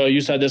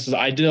you said, this is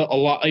I did a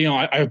lot. You know,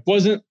 I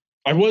wasn't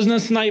a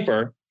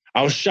sniper.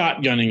 I was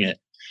shotgunning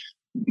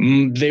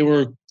it. They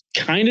were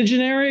kind of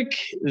generic.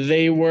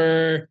 They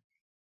were,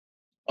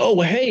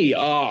 oh hey,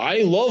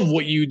 I love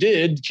what you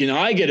did. Can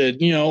I get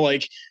it? You know,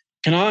 like,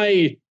 can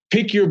I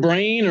pick your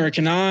brain, or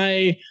can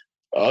I,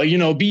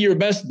 be your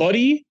best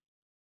buddy?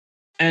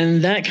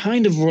 And that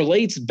kind of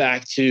relates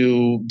back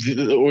to,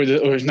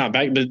 or not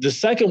back, but the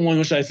second one,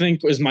 which I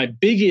think was my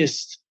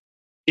biggest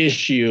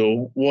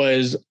issue,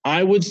 was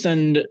I would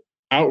send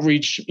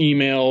outreach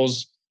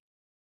emails,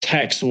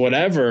 texts,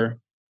 whatever,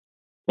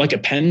 like a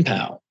pen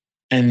pal.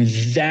 And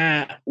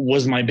that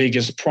was my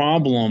biggest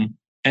problem.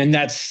 And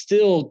that's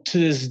still to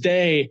this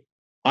day,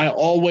 I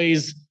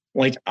always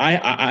like,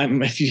 I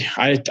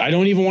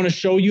don't even want to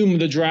show you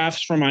the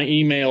drafts from my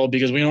email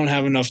because we don't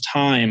have enough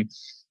time.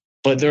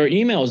 But there are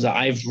emails that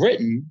I've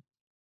written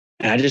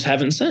and I just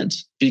haven't sent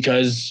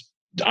because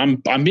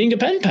I'm being a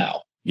pen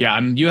pal. Yeah,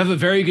 you have a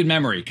very good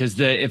memory, because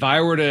if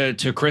I were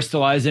to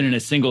crystallize it in a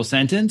single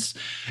sentence,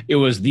 it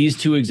was these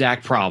two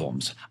exact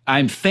problems.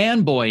 I'm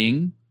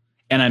fanboying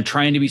and I'm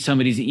trying to be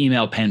somebody's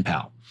email pen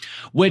pal,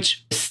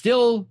 which is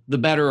still the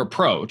better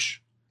approach,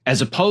 as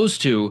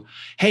opposed to,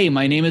 hey,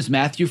 my name is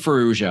Matthew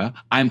Ferrugia.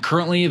 I'm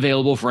currently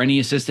available for any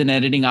assistant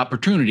editing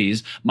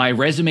opportunities. My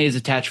resume is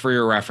attached for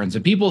your reference.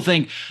 And people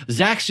think,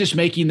 Zach's just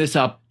making this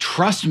up.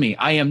 Trust me,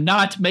 I am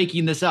not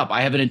making this up.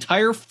 I have an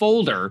entire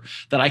folder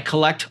that I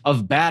collect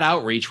of bad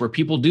outreach where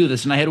people do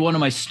this. And I had one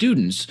of my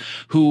students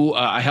who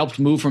I helped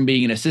move from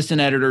being an assistant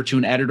editor to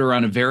an editor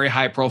on a very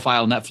high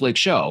profile Netflix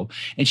show.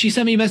 And she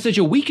sent me a message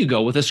a week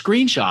ago with a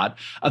screenshot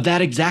of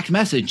that exact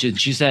message.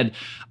 And she said,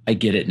 I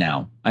get it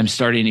now. I'm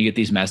starting to get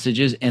these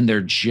messages and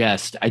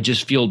I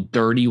just feel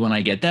dirty when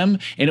I get them.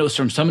 And it was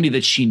from somebody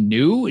that she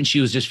knew, and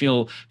she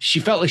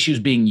felt like she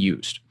was being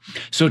used.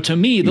 So to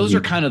me, those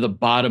are kind of the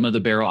bottom of the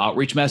barrel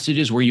outreach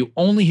messages where you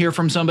only hear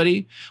from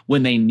somebody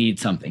when they need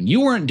something. You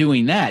weren't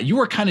doing that. You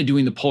were kind of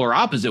doing the polar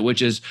opposite,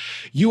 which is,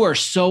 you are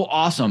so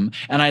awesome.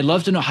 And I'd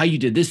love to know how you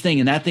did this thing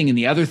and that thing and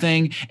the other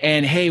thing.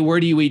 And hey, where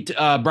do you eat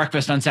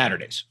breakfast on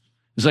Saturdays?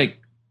 It's like,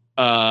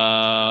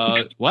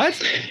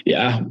 what?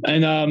 Yeah.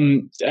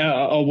 And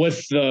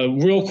with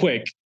real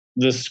quick,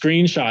 the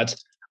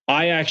screenshots,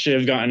 I actually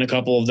have gotten a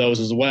couple of those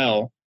as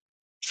well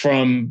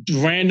from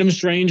random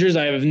strangers.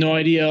 I have no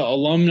idea,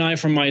 alumni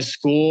from my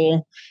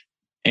school.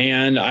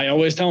 And I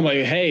always tell them,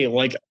 like, hey,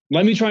 like,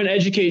 let me try and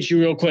educate you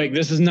real quick.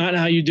 This is not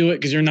how you do it,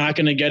 because you're not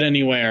going to get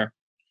anywhere.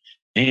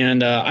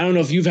 And I don't know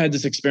if you've had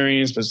this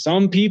experience, but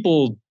some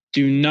people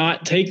do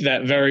not take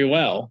that very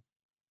well.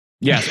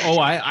 Yes. Oh,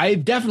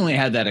 I've definitely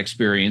had that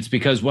experience,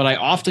 because what I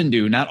often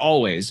do, not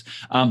always,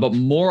 but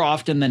more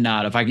often than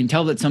not, if I can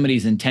tell that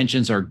somebody's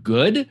intentions are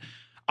good,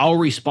 I'll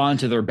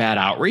respond to their bad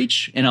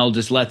outreach and I'll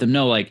just let them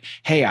know, like,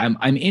 hey,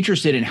 I'm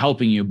interested in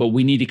helping you, but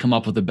we need to come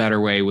up with a better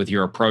way with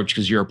your approach,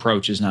 because your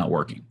approach is not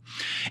working.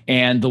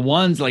 And the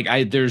ones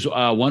like there's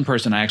one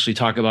person I actually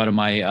talk about in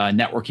my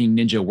networking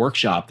ninja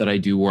workshop that I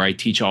do, where I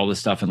teach all this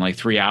stuff in like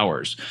 3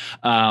 hours.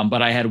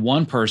 But I had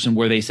one person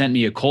where they sent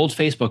me a cold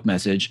Facebook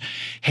message.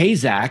 Hey,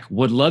 Zach,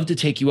 would love to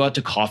take you out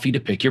to coffee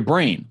to pick your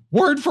brain.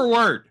 Word for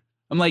word.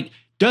 I'm like,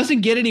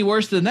 doesn't get any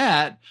worse than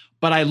that.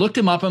 But I looked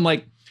him up. I'm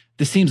like,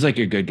 this seems like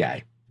a good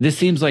guy. This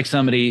seems like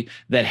somebody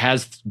that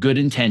has good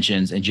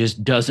intentions and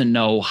just doesn't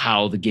know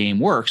how the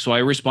game works. So I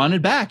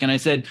responded back and I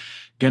said,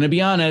 gonna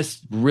be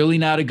honest, really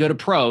not a good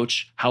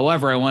approach.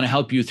 However, I want to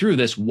help you through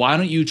this. Why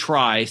don't you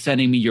try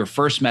sending me your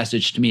first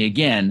message to me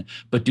again,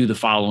 but do the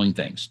following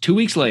things. 2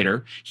 weeks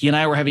later, he and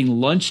I were having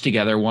lunch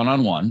together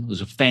one-on-one. It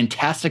was a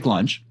fantastic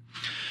lunch.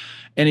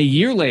 And a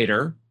year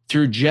later,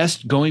 through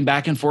just going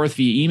back and forth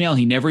via email,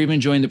 he never even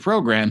joined the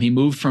program. He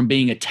moved from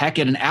being a tech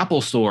at an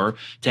Apple store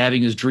to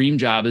having his dream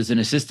job as an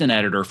assistant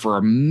editor for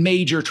a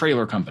major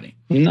trailer company.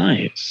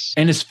 Nice.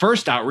 And his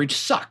first outreach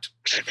sucked.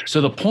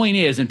 So the point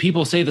is, and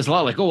people say this a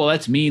lot, like, oh, well,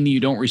 that's mean that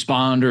you don't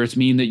respond, or it's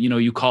mean that,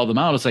 you call them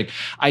out. It's like,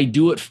 I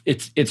do it.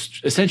 It's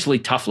essentially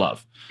tough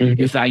love.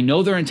 Mm-hmm. If I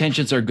know their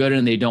intentions are good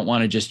and they don't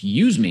want to just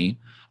use me,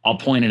 I'll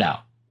point it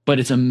out. But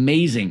it's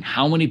amazing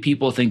how many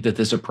people think that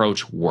this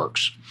approach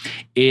works.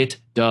 It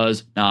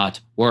does not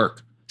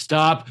work.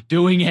 Stop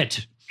doing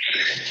it.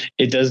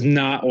 It does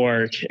not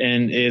work.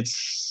 And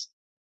it's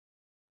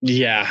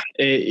weird.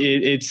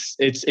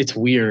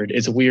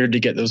 It's weird to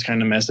get those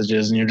kind of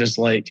messages. And you're just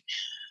like,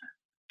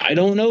 I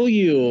don't know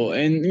you.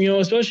 And,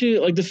 especially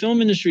like the film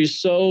industry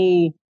is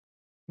so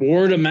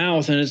word of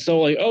mouth. And it's so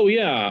like, oh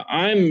yeah,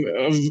 I'm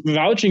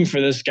vouching for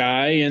this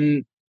guy.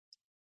 And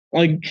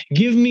like,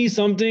 give me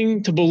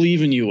something to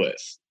believe in you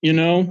with,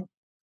 All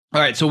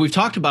right. So we've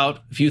talked about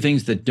a few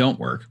things that don't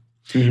work.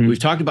 Mm-hmm. We've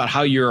talked about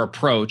how your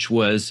approach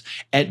was,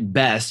 at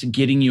best,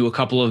 getting you a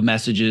couple of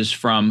messages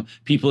from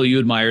people you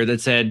admire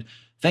that said,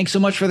 thanks so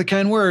much for the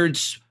kind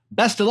words.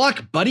 Best of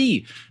luck,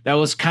 buddy. That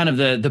was kind of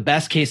the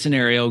best case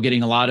scenario,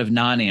 getting a lot of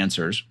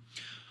non-answers.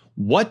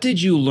 What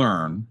did you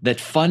learn that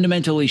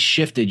fundamentally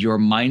shifted your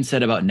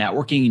mindset about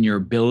networking and your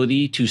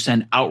ability to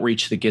send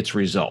outreach that gets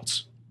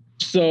results?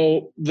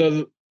 So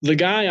the the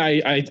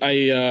guy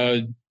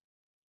I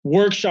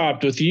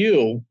workshopped with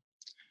you,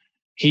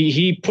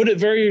 he put it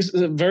very,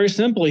 very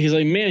simply. He's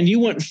like, man, you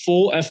went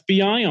full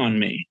FBI on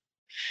me.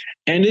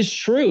 And it's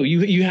true.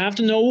 You have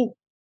to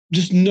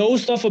just know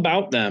stuff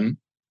about them.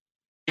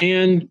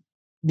 And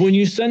when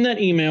you send that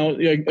email,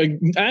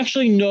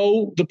 actually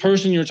know the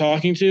person you're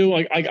talking to.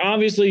 Like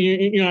obviously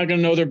you're not going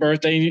to know their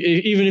birthday.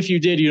 Even if you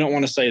did, you don't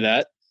want to say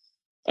that.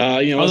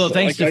 Although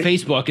thanks to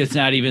Facebook, it's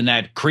not even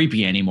that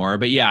creepy anymore.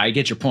 But yeah, I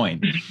get your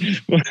point.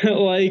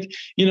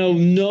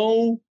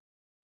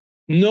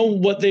 Know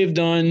what they've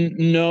done,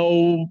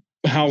 know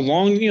how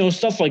long,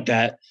 stuff like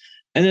that.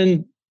 And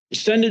then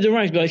send it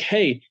direct. Be like,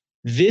 hey,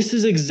 this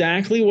is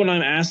exactly what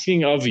I'm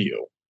asking of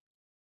you.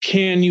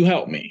 Can you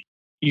help me?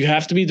 You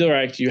have to be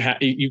direct.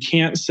 You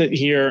can't sit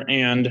here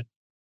and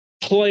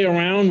play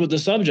around with the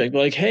subject. Be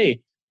like, hey,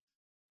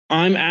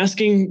 I'm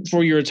asking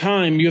for your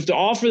time. You have to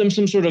offer them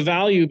some sort of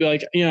value. Be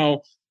like,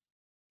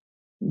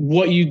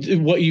 what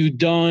you've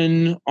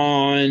done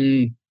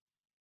on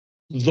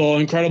The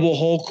Incredible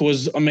Hulk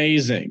was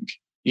amazing.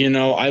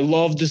 I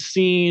love the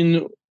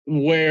scene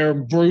where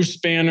Bruce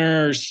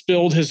Banner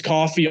spilled his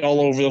coffee all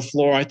over the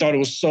floor. I thought it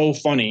was so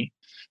funny.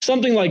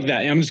 Something like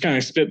that. I'm just kind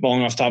of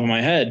spitballing off the top of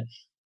my head.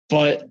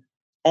 But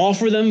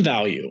offer them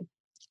value.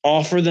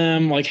 Offer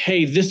them like,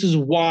 hey, this is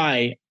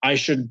why I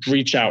should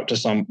reach out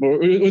to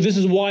or this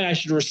is why I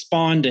should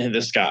respond to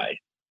this guy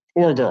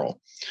or girl.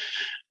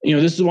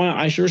 This is why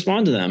I should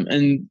respond to them.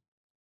 And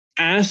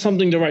ask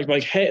something direct,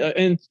 like, hey,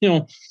 and,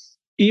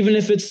 even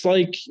if it's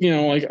like,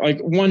 like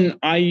one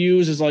I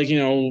use is like,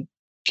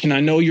 can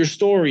I know your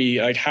story?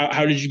 Like,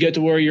 how did you get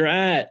to where you're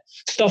at?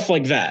 Stuff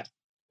like that.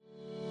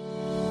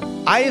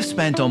 I have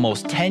spent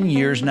almost 10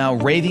 years now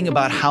raving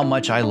about how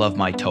much I love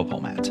my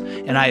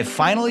TopoMat, and I have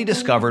finally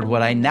discovered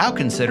what I now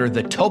consider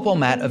the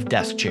TopoMat of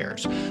desk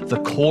chairs, the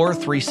Core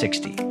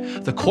 360.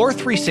 The Core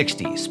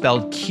 360,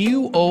 spelled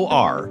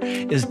QOR,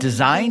 is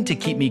designed to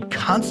keep me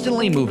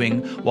constantly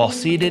moving while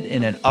seated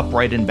in an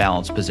upright and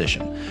balanced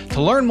position.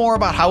 To learn more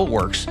about how it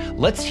works,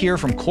 let's hear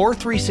from Core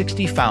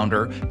 360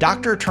 founder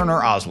Dr.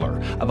 Turner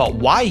Osler about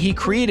why he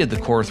created the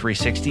Core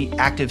 360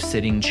 active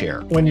sitting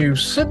chair. When you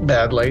sit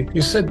badly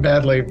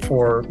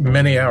for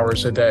many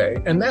hours a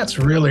day, and that's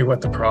really what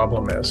the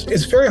problem is.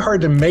 It's very hard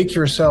to make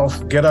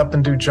yourself get up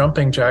and do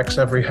jumping jacks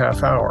every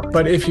half hour.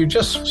 But if you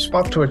just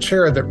swap to a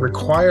chair that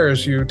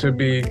requires you to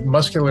be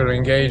muscularly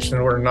engaged in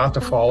order not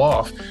to fall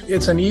off,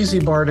 it's an easy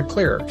bar to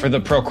clear. For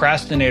the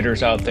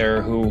procrastinators out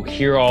there who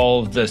hear all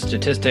of the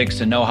statistics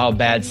and know how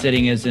bad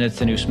sitting is and it's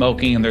the new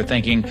smoking, and they're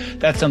thinking,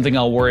 that's something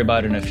I'll worry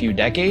about in a few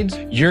decades,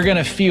 you're going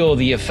to feel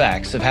the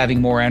effects of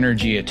having more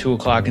energy at 2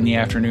 o'clock in the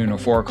afternoon or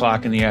 4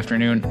 o'clock in the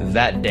afternoon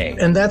that day.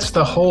 And that's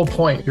the whole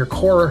point. Your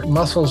core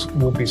muscles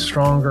will be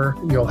stronger.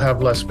 You'll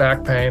have less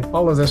back pain.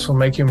 All of this will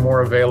make you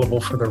more available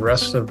for the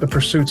rest of the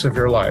pursuits of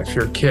your life,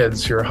 your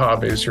kids, your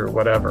hobbies, your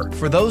whatever.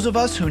 For those of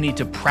us who need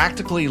to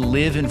practically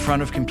live in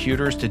front of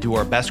computers to do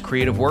our best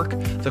creative work,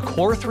 the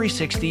Core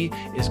 360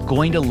 is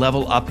going to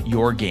level up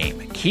your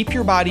game. Keep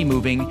your body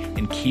moving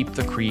and keep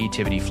the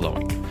creativity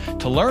flowing.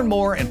 To learn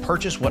more and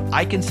purchase what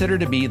I consider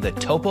to be the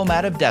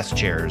TopoMat of desk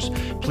chairs,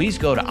 please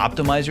go to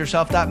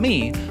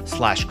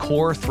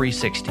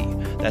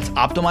optimizeyourself.me/core360. That's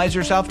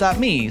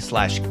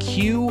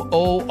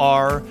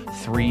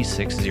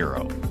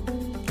optimizeyourself.me/QOR360.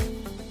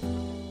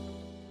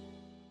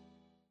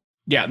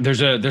 Yeah,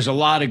 there's a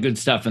lot of good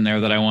stuff in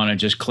there that I want to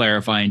just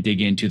clarify and dig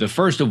into. The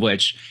first of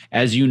which,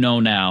 as you know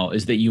now,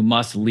 is that you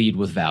must lead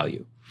with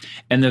value.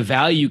 And the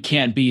value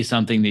can't be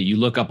something that you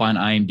look up on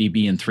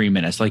IMDb in 3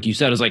 minutes. Like you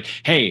said, it's like,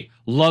 hey,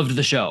 loved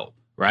the show,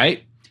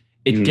 right?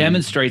 It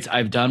demonstrates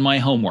I've done my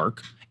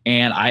homework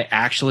and I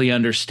actually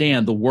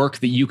understand the work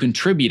that you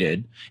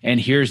contributed, and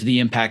here's the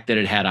impact that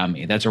it had on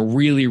me. That's a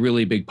really,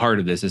 really big part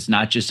of this. It's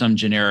not just some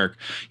generic,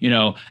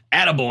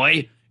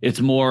 attaboy. It's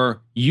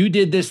more, you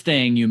did this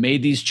thing, you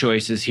made these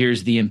choices,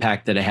 here's the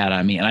impact that it had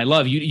on me. And I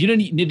love, you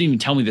didn't even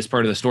tell me this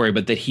part of the story,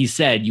 but that he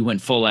said you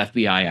went full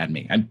FBI on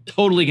me. I'm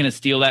totally going to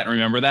steal that and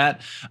remember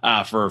that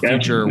for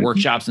future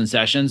workshops and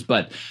sessions.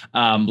 But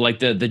like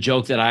the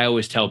joke that I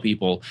always tell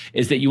people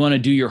is that you want to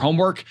do your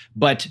homework,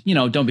 but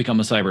don't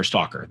become a cyber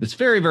stalker. That's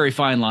very, very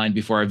fine line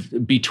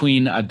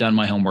between I've done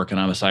my homework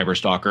and I'm a cyber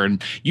stalker.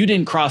 And you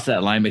didn't cross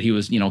that line, but he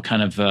was,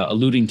 kind of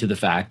alluding to the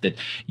fact that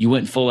you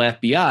went full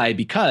FBI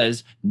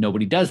because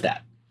nobody does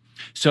that.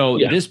 So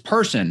this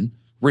person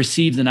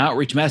received an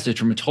outreach message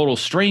from a total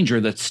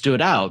stranger that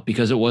stood out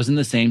because it wasn't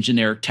the same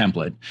generic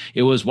template.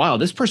 It was, wow,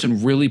 this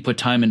person really put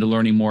time into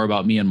learning more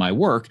about me and my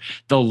work.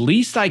 The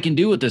least I can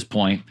do at this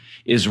point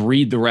is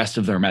read the rest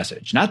of their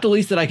message. Not the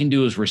least that I can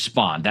do is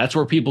respond. That's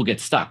where people get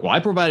stuck. Well, I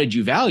provided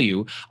you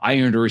value. I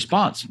earned a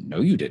response.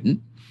 No, you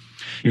didn't.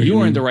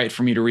 You earned the right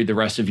for me to read the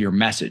rest of your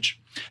message.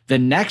 The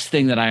next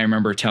thing that I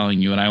remember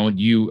telling you, and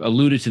you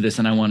alluded to this,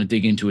 and I want to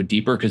dig into it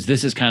deeper because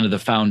this is kind of the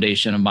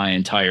foundation of my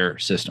entire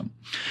system.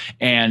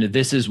 And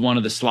this is one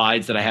of the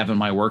slides that I have in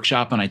my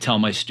workshop, and I tell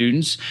my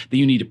students that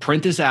you need to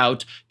print this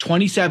out,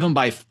 27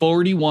 by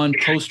 41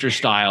 poster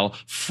style,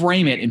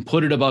 frame it, and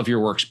put it above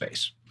your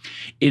workspace.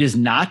 It is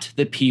not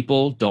that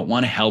people don't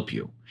want to help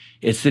you.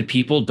 It's that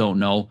people don't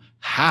know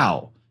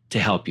how to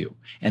help you.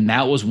 And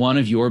that was one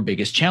of your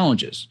biggest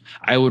challenges.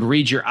 I would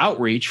read your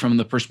outreach from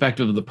the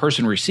perspective of the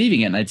person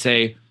receiving it, and I'd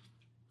say,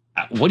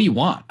 what do you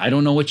want? I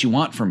don't know what you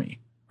want from me,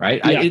 right?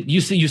 Yeah.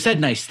 You said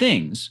nice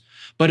things,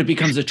 but it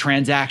becomes a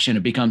transaction.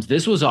 It becomes,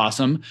 this was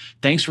awesome.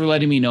 Thanks for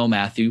letting me know,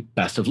 Matthew.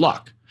 Best of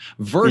luck.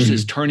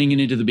 Versus turning it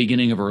into the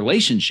beginning of a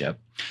relationship.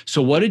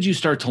 So what did you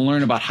start to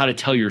learn about how to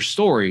tell your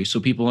story so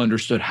people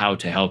understood how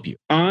to help you?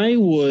 I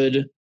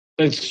would,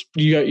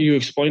 you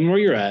explain where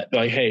you're at.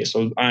 Like, hey,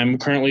 so I'm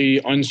currently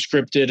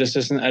unscripted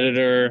assistant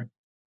editor.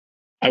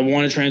 I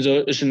want to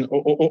transition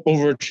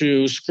over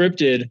to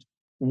scripted.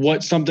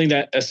 What's something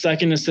that a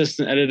second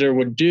assistant editor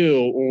would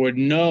do or would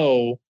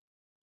know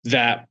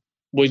that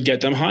would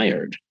get them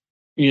hired?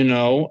 You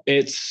know,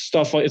 it's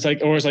stuff like, it's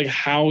like,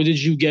 how did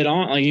you get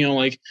on? Like, you know,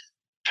 like,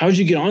 how did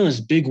you get on this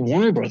big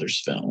Warner Brothers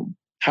film?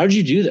 How did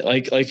you do that?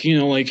 Like, you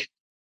know, like,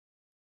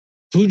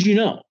 who'd you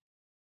know?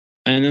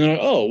 And then they're like,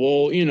 oh,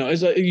 well, you know,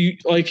 it's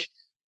like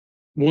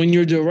when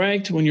you're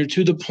direct, when you're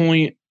to the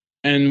point,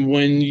 and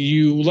when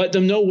you let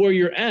them know where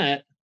you're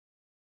at,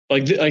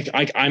 like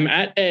I'm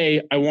at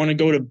A, I want to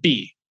go to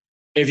B.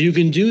 If you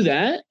can do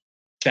that,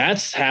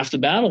 that's half the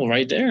battle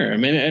right there.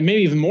 Maybe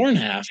even more than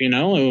half, you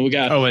know? And we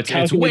got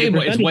it's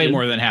way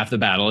more than half the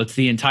battle. It's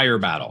the entire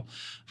battle.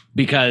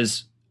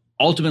 Because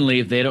ultimately,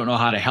 if they don't know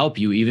how to help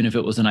you, even if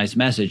it was a nice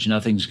message,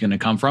 nothing's going to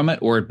come from it.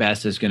 Or at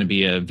best, it's going to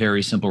be a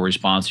very simple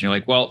response. And you're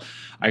like, well,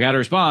 I got a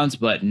response,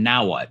 but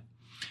now what?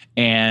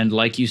 And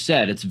like you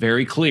said, it's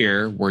very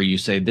clear where you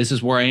say, this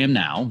is where I am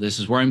now. This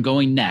is where I'm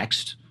going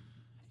next.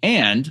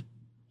 And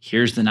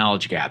here's the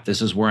knowledge gap.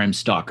 This is where I'm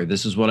stuck, or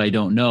this is what I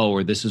don't know,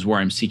 or this is where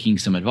I'm seeking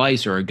some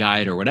advice or a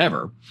guide or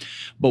whatever.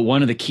 But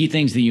one of the key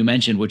things that you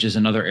mentioned, which is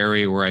another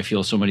area where I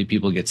feel so many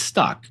people get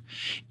stuck,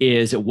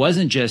 is it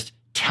wasn't just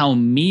tell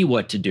me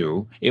what to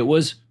do. It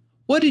was,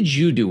 what did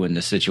you do in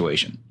this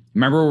situation?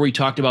 Remember where we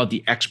talked about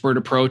the expert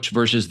approach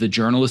versus the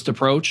journalist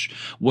approach,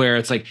 where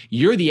it's like,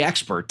 you're the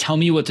expert. Tell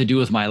me what to do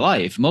with my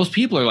life. Most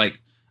people are like,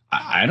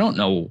 I don't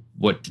know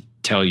what to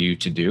tell you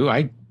to do.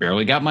 I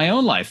barely got my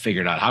own life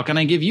figured out. How can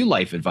I give you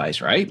life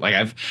advice, right?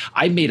 Like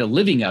I made a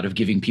living out of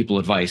giving people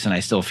advice, and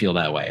I still feel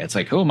that way. It's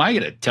like, who am I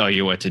going to tell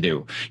you what to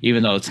do,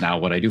 even though it's now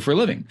what I do for a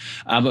living?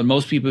 But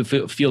most people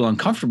feel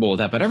uncomfortable with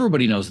that, but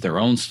everybody knows their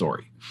own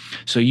story.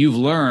 So you've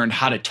learned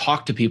how to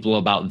talk to people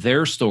about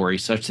their story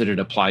such that it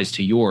applies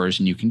to yours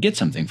and you can get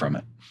something from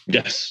it.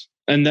 Yes.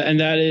 And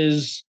that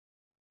is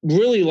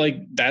really like,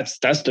 that's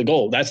the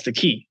goal. That's the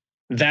key.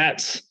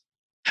 That's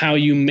how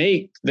you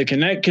make the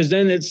connect. Because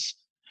then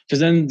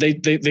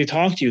they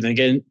talk to you. They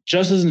get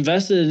just as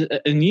invested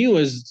in you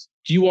as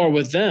you are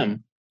with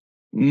them.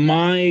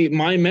 My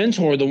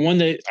mentor, the one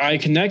that I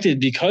connected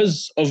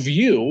because of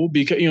you,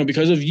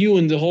 because of you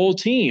and the whole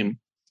team.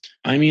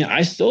 I mean,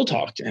 I still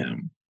talk to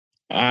him.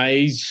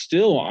 I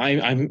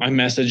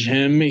message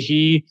him.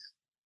 He,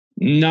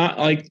 not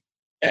like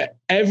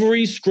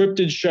every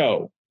scripted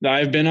show that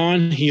I've been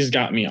on, he's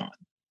got me on.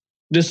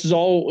 This is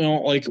all, you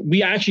know, like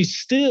we actually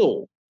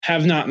still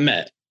have not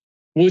met,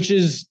 which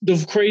is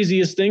the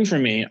craziest thing for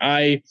me.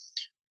 I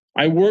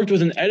worked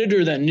with an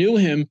editor that knew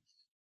him.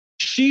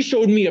 She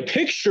showed me a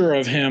picture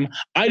of him.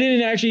 I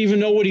didn't actually even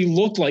know what he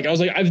looked like. I was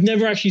like, I've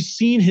never actually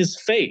seen his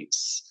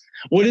face.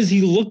 What does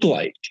he look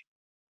like?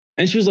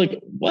 And she was like,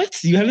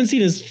 what? You haven't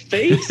seen his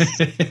face?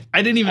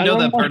 I didn't even know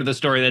that part of the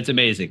story. That's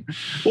amazing.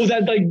 Well,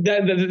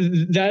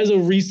 that is a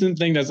recent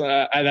thing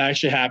that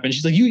actually happened.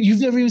 She's like,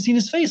 you've never even seen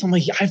his face. I'm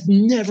like, yeah, I've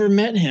never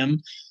met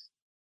him.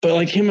 But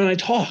like him and I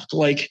talk,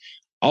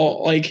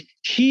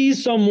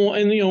 he's someone,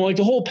 and you know, like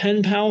the whole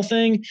pen pal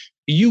thing,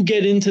 you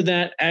get into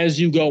that as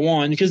you go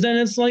on, because then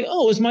it's like,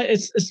 oh,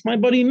 it's my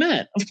buddy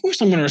Matt. Of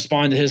course I'm going to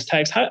respond to his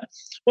text.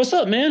 What's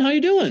up, man? How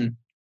you doing?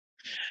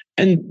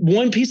 And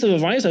one piece of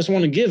advice I just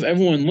want to give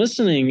everyone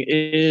listening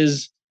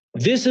is,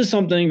 this is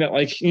something that,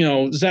 like, you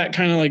know, Zach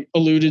kind of like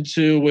alluded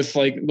to with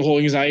like the whole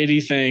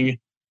anxiety thing.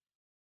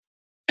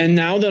 And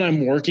now that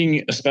I'm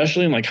working,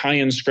 especially in like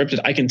high-end scripted,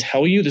 I can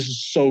tell you this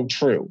is so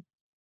true.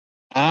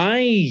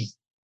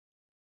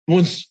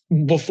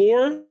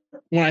 Before,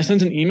 when I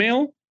sent an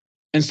email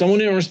and someone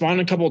didn't respond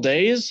in a couple of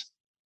days,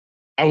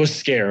 I was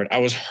scared. I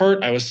was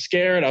hurt. I was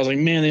scared. I was like,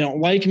 man, they don't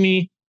like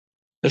me.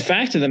 The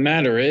fact of the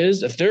matter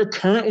is, if they're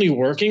currently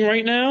working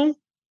right now,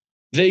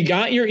 they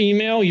got your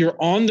email, you're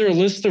on their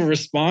list to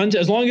respond to.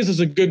 As long as it's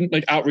a good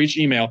like outreach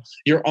email,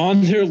 you're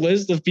on their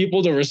list of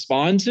people to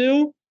respond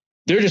to.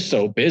 They're just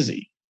so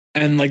busy.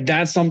 And like,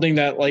 that's something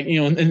that, like,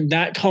 you know, and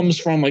that comes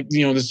from like,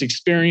 you know, this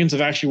experience of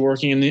actually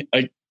working in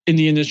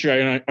the industry.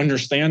 I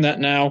understand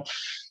that now.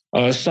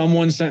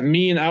 Someone sent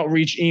me an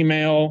outreach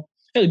email,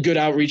 a good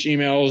outreach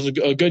email. It was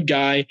a good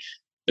guy.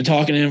 Been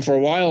talking to him for a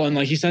while. And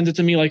like, he sent it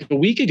to me like a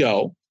week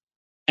ago.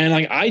 And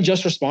like, I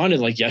just responded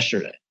like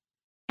yesterday.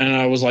 And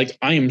I was like,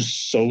 I am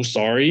so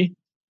sorry.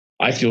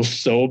 I feel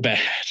so bad.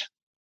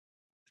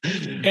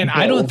 And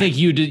I don't think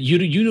you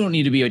don't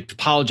need to be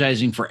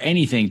apologizing for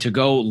anything to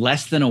go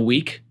less than a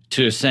week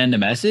to send a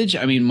message.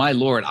 I mean, my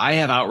Lord, I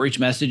have outreach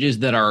messages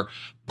that are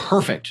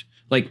perfect.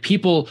 Like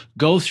people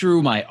go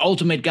through my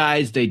ultimate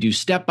guides. They do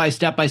step by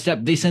step by step.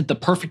 They sent the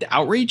perfect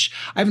outreach.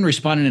 I haven't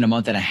responded in a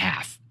month and a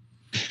half.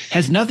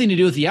 Has nothing to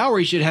do with the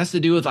outreach. It has to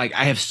do with like,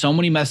 I have so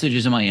many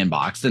messages in my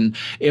inbox. And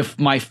if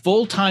my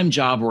full-time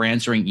job were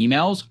answering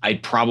emails,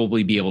 I'd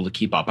probably be able to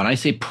keep up. And I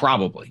say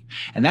probably.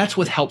 And that's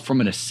with help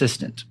from an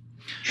assistant.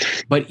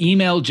 But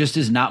email just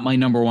is not my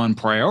number one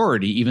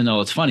priority, even though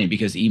it's funny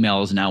because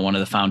email is now one of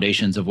the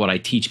foundations of what I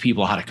teach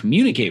people how to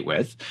communicate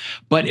with.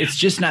 But it's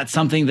just not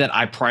something that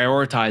I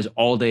prioritize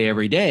all day,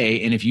 every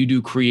day. And if you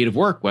do creative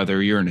work,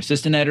 whether you're an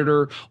assistant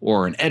editor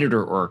or an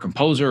editor or a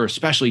composer,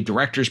 especially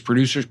directors,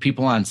 producers,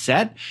 people on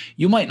set,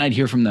 you might not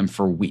hear from them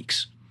for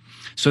weeks.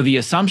 So the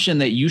assumption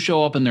that you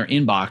show up in their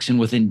inbox and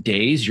within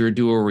days you're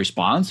due a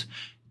response,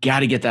 got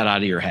to get that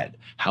out of your head.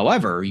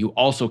 However, you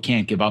also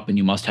can't give up and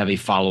you must have a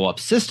follow-up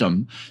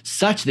system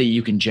such that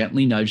you can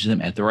gently nudge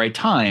them at the right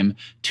time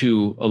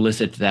to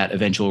elicit that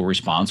eventual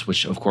response,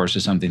 which of course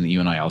is something that you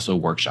and I also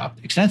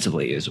workshopped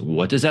extensively, is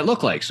what does that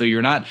look like? So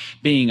you're not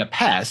being a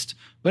pest,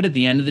 but at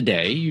the end of the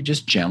day, you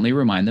just gently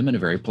remind them in a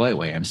very polite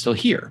way, I'm still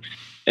here.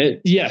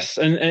 Yes.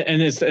 And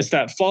it's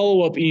that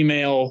follow-up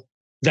email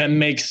that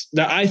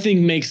I think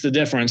makes the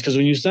difference. Because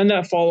when you send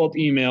that follow-up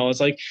email, it's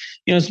like,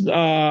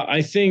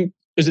 I think,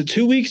 is it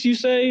 2 weeks you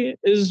say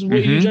is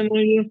what you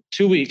generally do?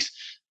 2 weeks.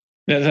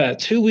 That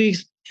 2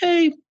 weeks,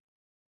 hey,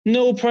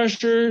 no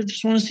pressure.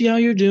 Just want to see how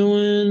you're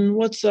doing.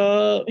 What's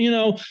up?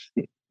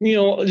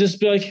 Just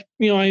be like,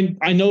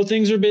 I know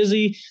things are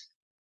busy.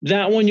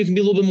 That one you can be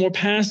a little bit more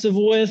passive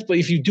with, but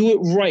if you do it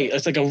right,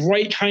 it's like a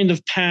right kind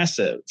of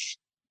passive,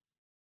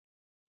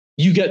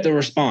 you get the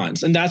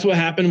response. And that's what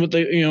happened with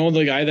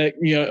the guy that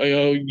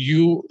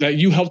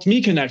you helped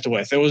me connect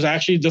with. It was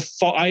actually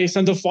I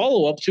sent a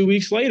follow-up 2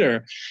 weeks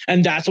later,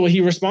 and that's what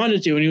he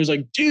responded to. And he was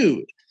like,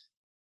 dude,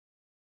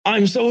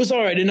 I'm so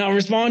sorry I did not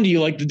respond to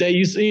you like the day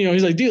he's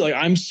like, dude, like,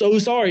 I'm so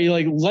sorry.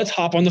 Like, let's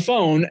hop on the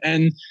phone.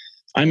 And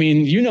I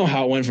mean, you know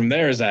how it went from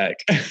there, Zach.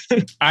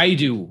 I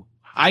do.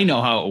 I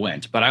know how it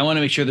went, but I want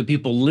to make sure that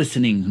people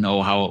listening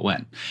know how it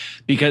went.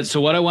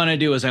 So what I want to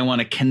do is I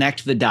want to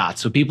connect the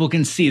dots so people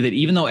can see that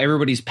even though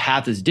everybody's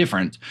path is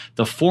different,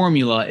 the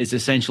formula is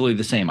essentially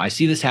the same. I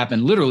see this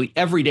happen literally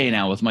every day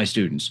now with my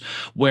students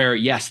where,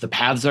 yes, the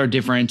paths are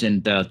different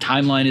and the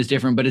timeline is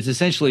different, but it's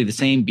essentially the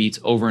same beats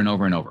over and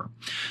over and over.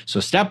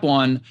 So step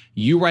one,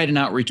 you write an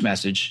outreach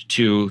message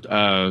to,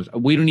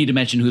 we don't need to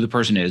mention who the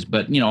person is,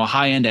 but a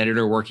high-end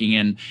editor working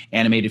in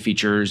animated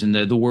features and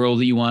the world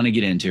that you want to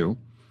get into.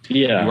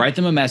 Yeah. You write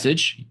them a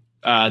message.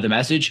 The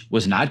message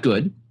was not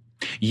good.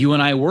 You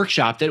and I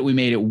workshopped it. We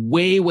made it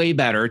way, way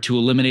better to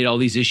eliminate all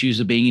these issues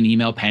of being an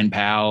email pen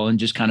pal and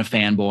just kind of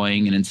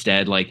fanboying. And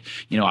instead, like,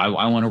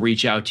 I want to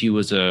reach out to you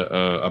as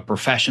a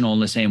professional in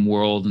the same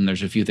world. And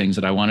there's a few things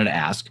that I wanted to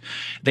ask.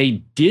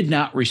 They did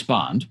not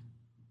respond.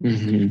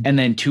 Mm-hmm. And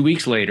then 2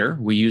 weeks later,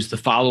 we used the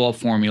follow-up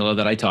formula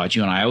that I taught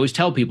you. And I always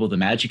tell people the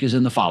magic is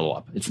in the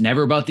follow-up. It's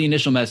never about the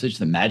initial message.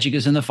 The magic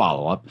is in the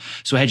follow-up.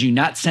 So had you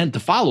not sent the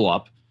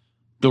follow-up,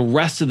 the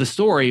rest of the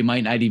story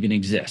might not even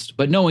exist.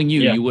 But knowing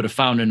you, you would have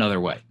found another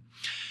way.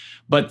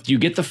 But you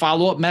get the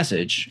follow-up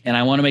message, and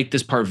I want to make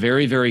this part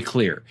very, very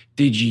clear.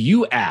 Did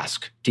you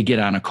ask to get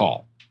on a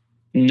call?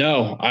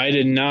 No, I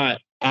did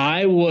not.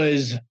 I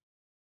was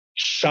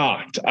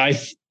shocked.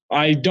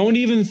 I don't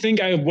even think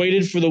I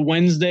waited for the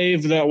Wednesday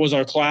that was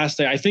our class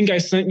day. I think I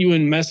sent you a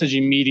message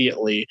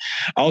immediately.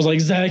 I was like,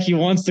 Zach, he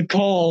wants to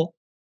call.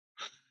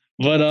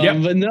 But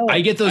no,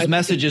 I get those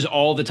messages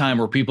all the time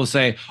where people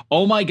say,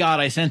 oh my God,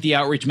 I sent the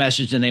outreach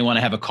message and they want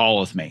to have a call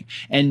with me.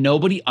 And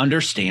nobody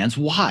understands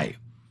why.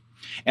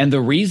 And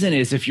the reason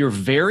is if you're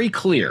very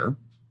clear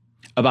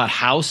about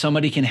how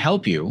somebody can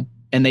help you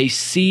and they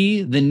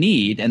see the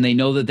need and they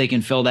know that they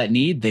can fill that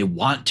need, they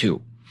want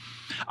to.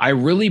 I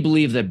really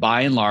believe that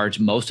by and large,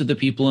 most of the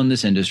people in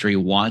this industry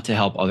want to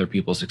help other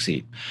people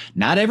succeed.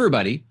 Not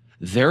everybody.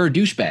 There are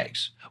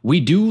douchebags. We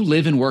do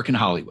live and work in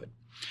Hollywood.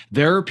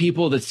 There are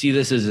people that see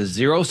this as a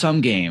zero-sum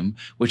game,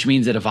 which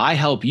means that if I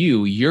help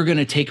you, you're going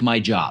to take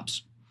my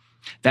jobs.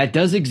 That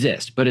does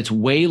exist, but it's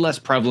way less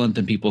prevalent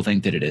than people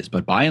think that it is.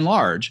 But by and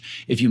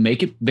large, if you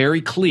make it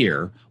very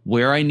clear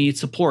where I need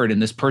support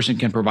and this person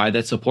can provide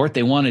that support,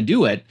 they want to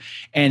do it.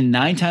 And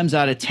 9 times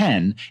out of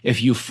 10,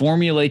 if you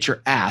formulate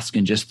your ask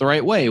in just the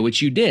right way,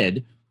 which you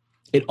did,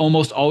 it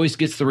almost always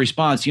gets the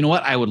response, you know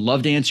what, I would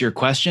love to answer your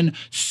question.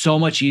 So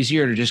much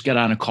easier to just get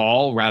on a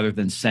call rather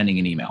than sending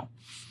an email.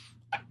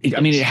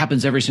 It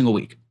happens every single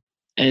week.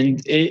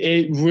 And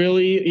it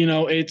really,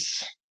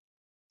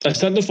 I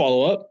sent the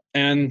follow-up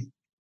and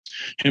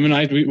him and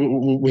I,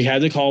 we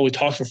had the call. We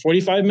talked for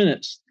 45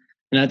 minutes.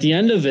 And at the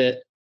end of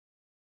it,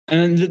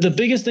 and the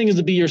biggest thing is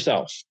to be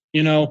yourself.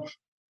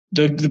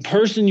 The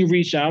person you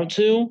reach out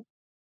to,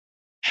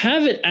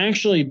 have it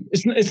actually,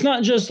 it's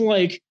not just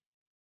like,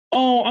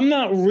 oh, I'm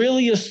not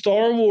really a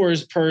Star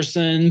Wars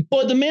person,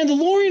 but The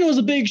Mandalorian was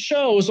a big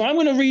show, so I'm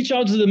going to reach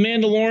out to the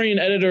Mandalorian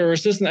editor or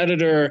assistant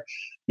editor.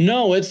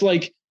 No, it's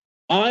like,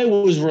 I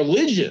was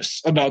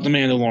religious about The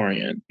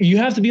Mandalorian. You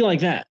have to be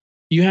like that.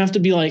 You have to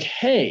be like,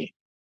 hey,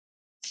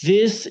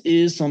 this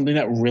is something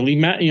that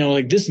really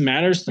this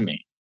matters to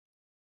me.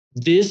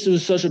 This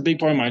was such a big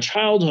part of my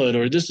childhood,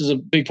 or this is a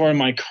big part of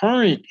my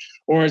current,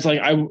 or it's like,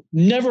 I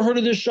never heard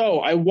of this show.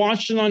 I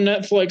watched it on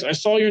Netflix. I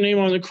saw your name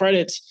on the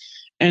credits.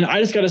 And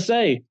I just got to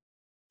say,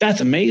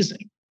 that's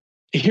amazing.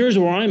 Here's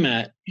where I'm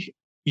at.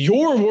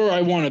 You're where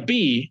I want to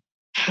be.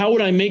 How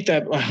would I make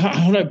that?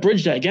 How would I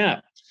bridge that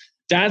gap?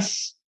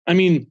 That's, a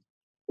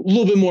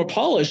little bit more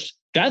polished.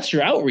 That's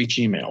your outreach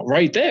email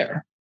right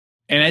there.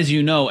 And as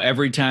you know,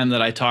 every time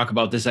that I talk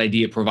about this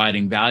idea of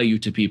providing value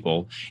to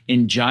people,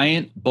 in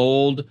giant,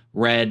 bold,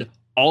 red,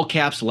 all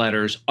caps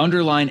letters,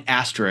 underline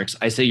asterisks,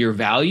 I say your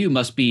value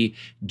must be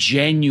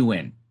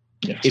genuine.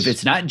 Yes. If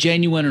it's not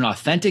genuine and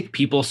authentic,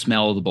 people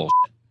smell the bullshit.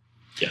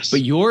 Yes.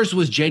 But yours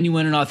was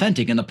genuine and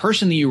authentic. And the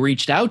person that you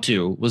reached out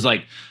to was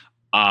like,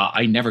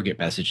 I never get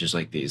messages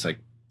like these. Like,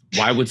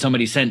 why would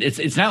somebody send?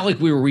 It's not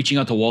like we were reaching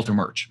out to Walter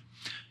Murch.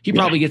 He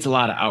probably gets a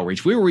lot of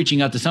outreach. We were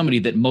reaching out to somebody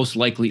that most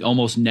likely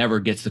almost never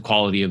gets the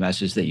quality of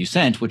message that you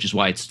sent, which is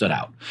why it stood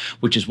out,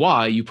 which is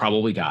why you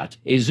probably got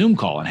a Zoom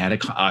call and had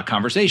a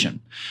conversation.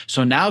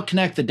 So now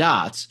connect the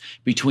dots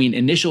between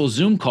initial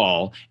Zoom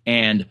call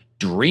and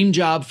dream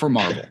job for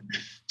Marvel.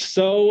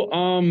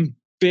 So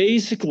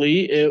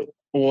basically it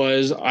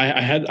was, I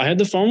had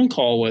the phone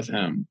call with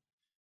him,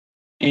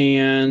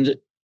 and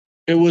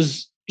it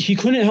was, he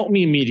couldn't help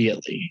me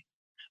immediately,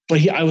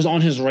 but I was on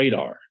his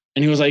radar.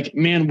 And he was like,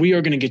 man, we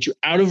are going to get you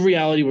out of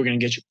reality. We're going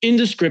to get you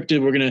into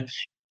scripted. It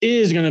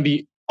is going to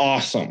be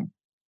awesome.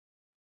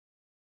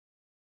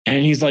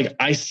 And he's like,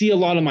 I see a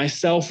lot of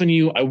myself in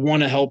you. I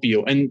want to help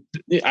you. And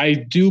I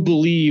do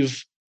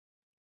believe,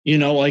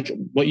 like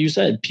what you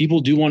said, people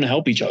do want to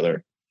help each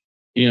other.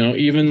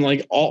 Even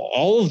like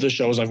all of the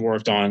shows I've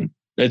worked on,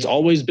 it's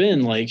always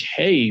been like,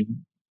 hey,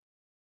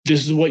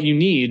 this is what you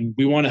need.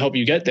 We want to help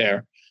you get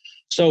there.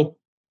 So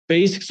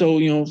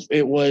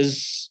it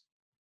was,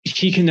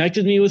 he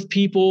connected me with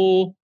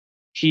people.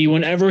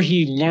 Whenever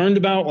he learned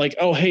about like,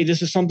 oh, hey,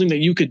 this is something that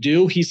you could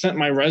do, he sent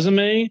my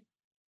resume.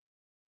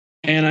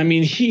 And I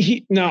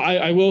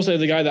will say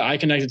the guy that I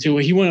connected to,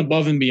 he went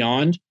above and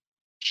beyond.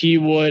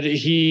 Like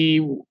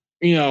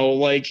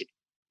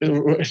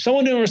if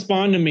someone didn't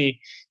respond to me,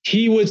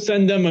 he would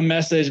send them a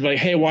message like,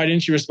 hey, why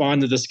didn't you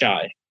respond to this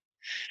guy?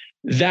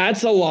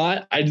 That's a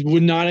lot. I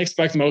would not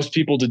expect most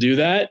people to do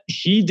that.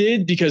 He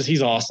did because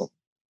he's awesome.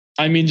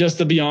 Just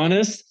to be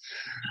honest.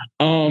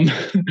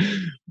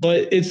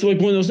 But it's like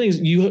one of those things,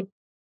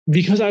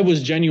 because I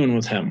was genuine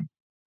with him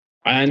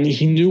and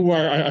he knew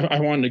where I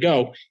wanted to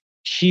go.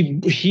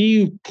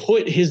 He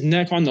put his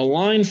neck on the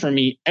line for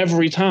me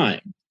every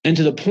time. And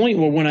to the point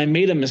where when I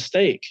made a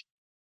mistake,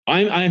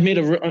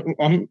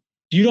 you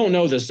don't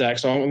know this, Zach.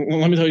 So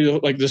let me tell you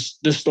like this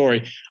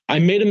story. I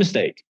made a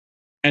mistake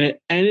and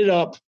it ended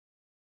up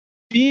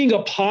being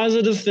a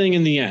positive thing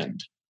in the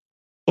end.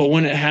 But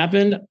when it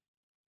happened,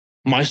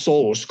 my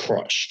soul was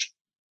crushed.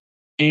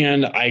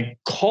 And I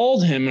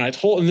called him and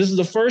this is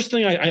the first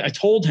thing I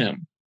told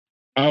him.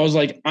 I was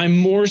like, I'm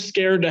more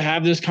scared to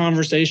have this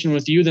conversation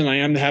with you than I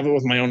am to have it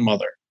with my own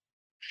mother.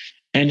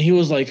 And he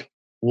was like,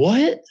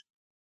 what?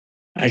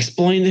 I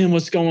explained to him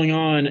what's going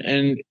on.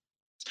 And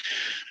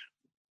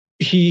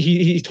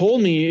he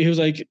told me, he was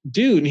like,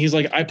 dude, and he's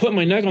like, I put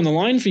my neck on the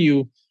line for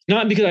you,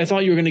 not because I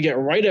thought you were going to get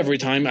right every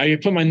time. I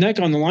put my neck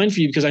on the line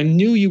for you because I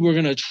knew you were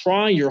going to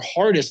try your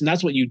hardest. And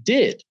that's what you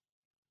did.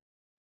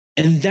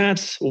 And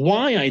that's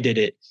why I did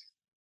it.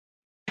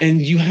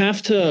 And you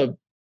have to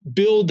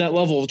build that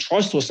level of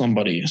trust with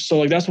somebody. So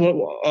like, that's what,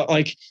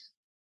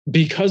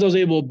 because I was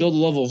able to build a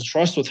level of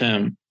trust with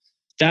him,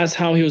 that's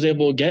how he was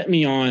able to get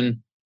me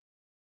on,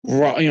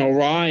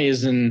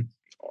 Rise and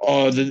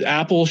the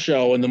Apple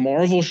show and the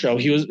Marvel show.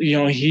 He was,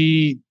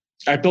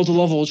 I built a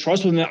level of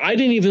trust with him that I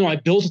didn't even know I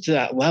built it to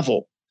that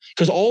level,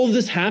 because all of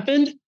this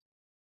happened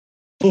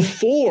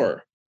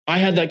before I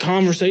had that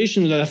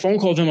conversation, that phone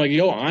call with him. Like,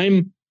 yo,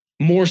 I'm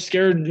more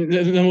scared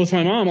than with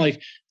my mom.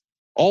 Like,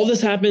 all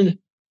this happened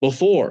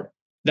before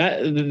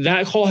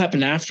that call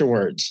happened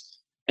afterwards.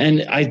 And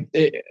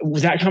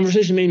that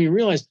conversation made me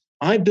realize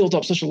I built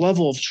up such a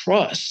level of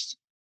trust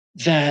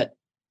that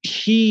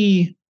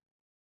it's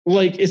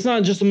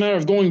not just a matter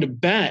of going to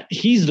bat.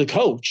 He's the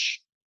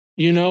coach.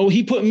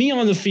 He put me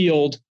on the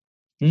field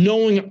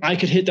knowing I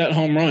could hit that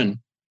home run.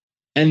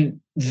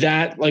 And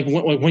that,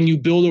 when you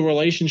build a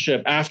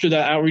relationship after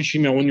that outreach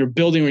email, when you're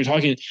building, when you're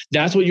talking,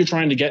 that's what you're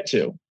trying to get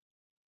to,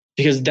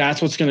 because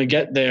that's what's going to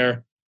get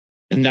there.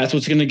 And that's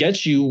what's going to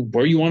get you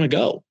where you want to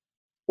go,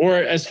 or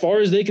as far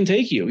as they can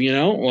take you,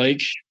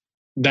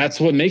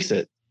 that's what makes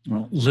it.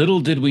 Well, little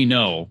did we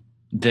know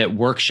that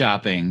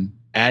workshopping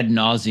ad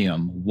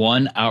nauseum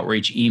one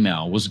outreach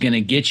email was going to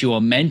get you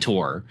a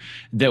mentor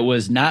that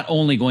was not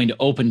only going to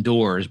open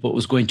doors, but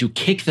was going to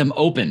kick them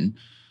open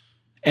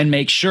and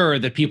make sure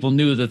that people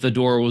knew that the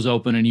door was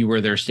open and you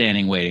were there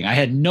standing waiting. I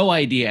had no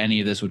idea any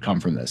of this would come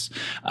from this.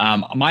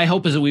 My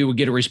hope is that we would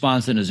get a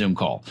response in a Zoom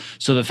call.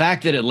 So the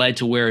fact that it led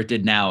to where it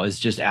did now is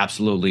just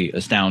absolutely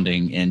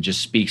astounding and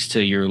just speaks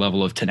to your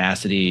level of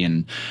tenacity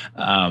and,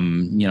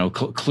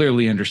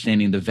 clearly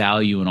understanding the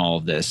value in all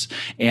of this.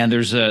 And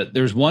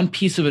there's one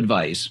piece of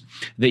advice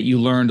that you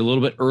learned a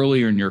little bit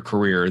earlier in your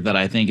career that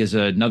I think is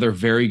another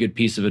very good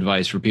piece of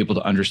advice for people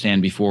to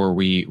understand before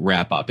we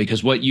wrap up.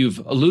 Because what you've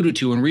alluded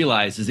to and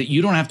realized is that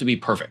you don't have to be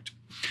perfect.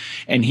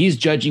 And he's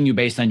judging you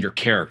based on your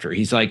character.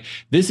 He's like,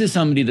 this is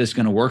somebody that's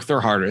going to work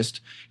their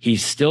hardest.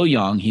 He's still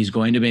young. He's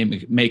going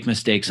to make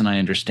mistakes, and I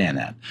understand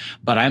that.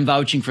 But I'm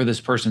vouching for this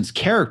person's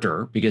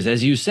character because,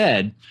 as you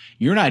said,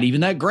 you're not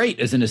even that great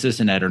as an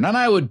assistant editor. And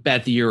I would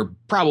bet that you're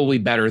probably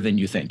better than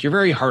you think. You're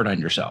very hard on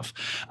yourself.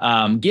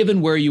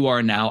 Given where you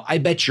are now, I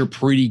bet you're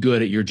pretty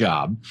good at your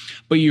job,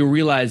 but you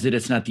realize that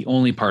it's not the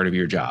only part of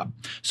your job.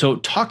 So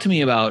talk to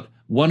me about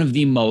one of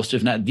the most,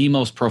 if not the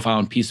most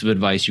profound piece of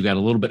advice you got a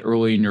little bit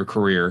early in your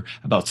career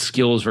about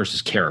skills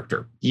versus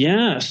character.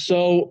 Yeah.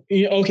 So,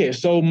 okay.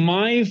 So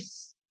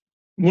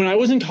when I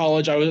was in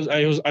college, I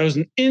was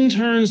an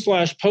intern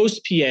 /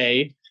 post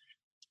PA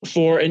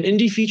for an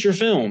indie feature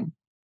film.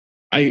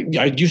 I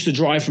used to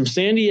drive from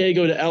San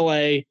Diego to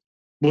LA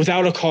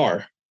without a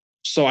car.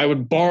 So I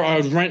would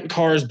rent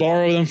cars,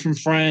 borrow them from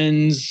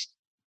friends.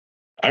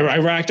 I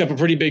racked up a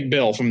pretty big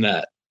bill from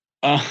that.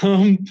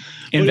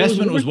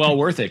 Investment was well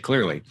worth it,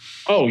 clearly.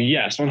 Oh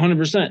yes,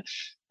 100%.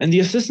 And the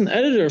assistant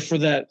editor for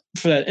that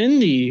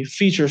indie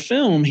feature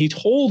film, he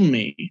told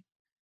me,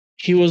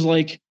 he was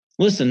like,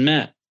 listen,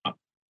 Matt,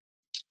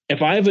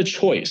 if I have a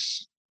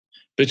choice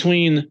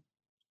between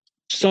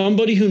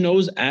somebody who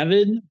knows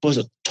Avid was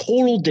a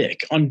total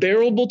dick,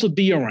 unbearable to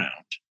be around,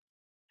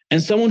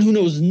 and someone who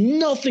knows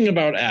nothing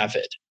about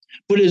Avid,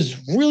 but is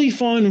really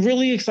fun,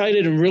 really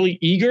excited, and really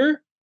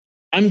eager,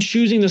 I'm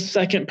choosing the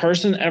second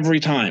person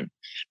every time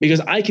because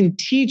I can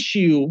teach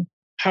you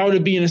how to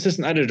be an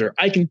assistant editor.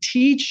 I can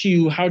teach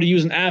you how to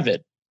use an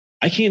Avid.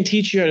 I can't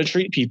teach you how to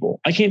treat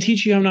people. I can't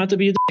teach you how not to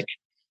be a dick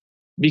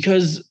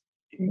because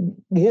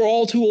we're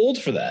all too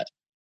old for that.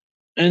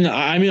 And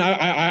I mean,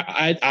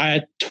 I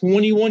at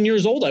 21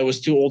 years old, I was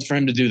too old for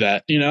him to do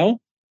that, And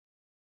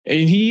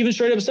he even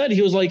straight up said,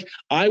 he was like,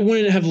 I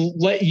wouldn't have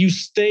let you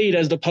stayed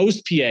as the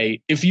post PA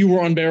if you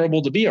were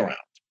unbearable to be around.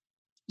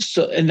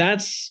 So, and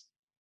that's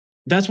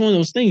one of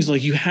those things,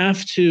 like you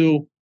have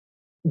to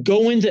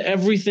go into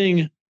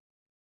everything,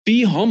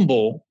 be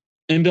humble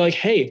and be like,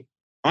 hey,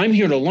 I'm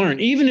here to learn.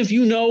 Even if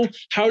you know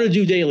how to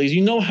do dailies,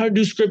 you know how to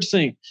do script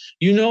sync,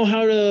 you know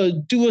how to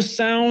do a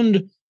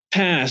sound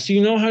pass,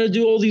 you know how to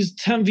do all these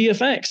temp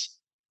VFX.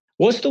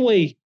 What's the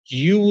way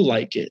you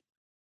like it?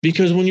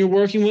 Because when you're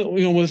working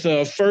with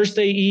a first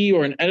AE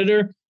or an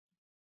editor,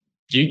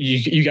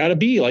 you got to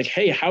be like,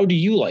 hey, how do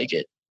you like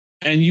it?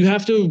 And you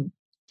have to.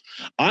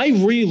 I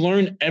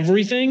relearn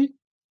everything,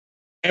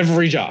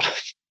 every job.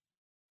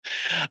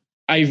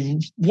 I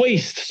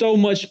waste so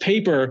much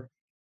paper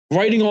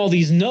writing all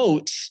these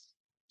notes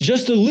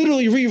just to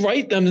literally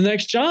rewrite them the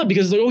next job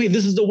because like, okay,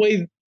 this is the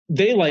way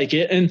they like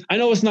it. And I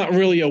know it's not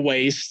really a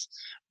waste,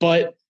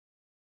 but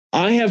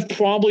I have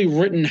probably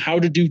written how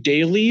to do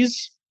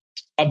dailies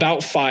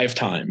about 5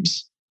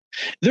 times.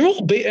 They're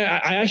all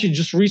I actually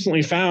just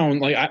recently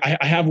found, like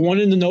I have one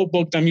in the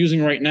notebook that I'm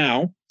using right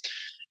now.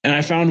 And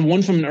I found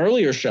one from an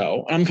earlier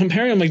show. I'm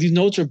comparing them, like these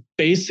notes are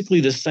basically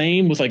the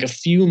same with like a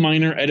few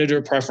minor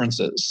editor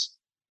preferences.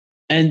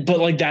 But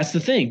like, that's the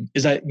thing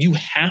is that you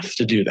have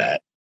to do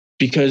that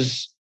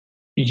because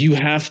you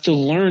have to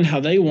learn how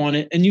they want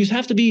it. And you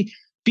have to be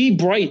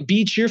bright,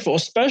 be cheerful,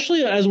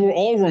 especially as we're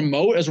all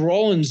remote, as we're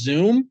all in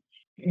Zoom,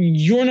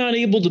 you're not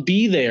able to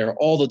be there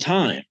all the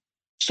time.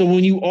 So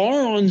when you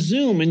are on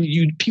Zoom and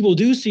people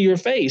do see your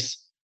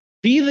face,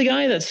 be the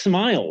guy that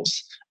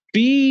smiles,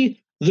 be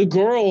the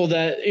girl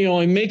that,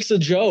 makes a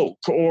joke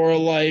or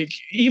like,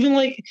 even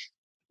like,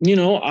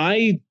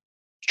 I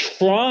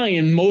try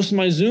in most of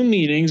my Zoom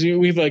meetings,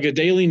 we have like a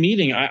daily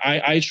meeting.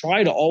 I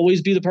try to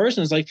always be the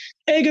person that's like,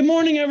 hey, good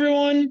morning,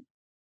 everyone.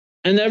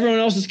 And everyone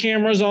else's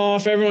camera's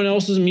off. Everyone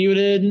else is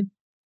muted.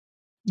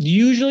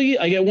 Usually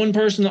I get one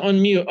person to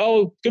unmute.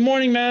 Oh, good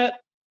morning, Matt.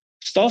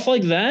 Stuff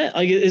like that.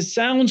 Like it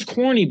sounds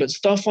corny, but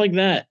stuff like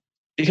that,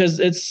 because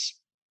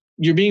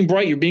you're being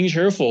bright, you're being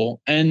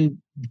cheerful, and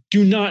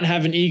do not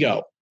have an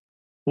ego.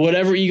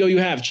 Whatever ego you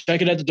have,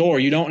 check it at the door.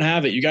 You don't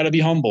have it. You got to be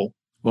humble.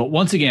 Well,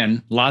 once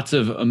again, lots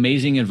of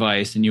amazing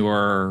advice, and you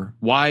are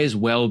wise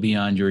well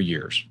beyond your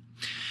years.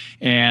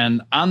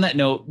 And on that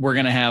note, we're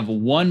going to have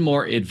one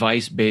more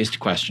advice-based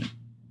question.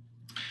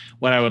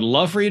 What I would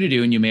love for you to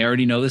do, and you may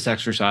already know this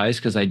exercise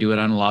because I do it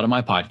on a lot of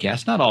my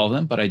podcasts, not all of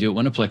them, but I do it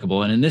when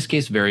applicable, and in this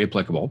case, very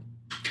applicable.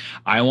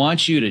 I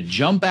want you to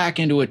jump back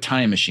into a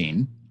time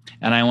machine,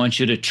 and I want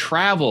you to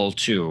travel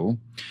to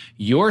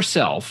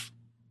yourself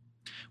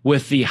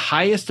with the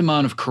highest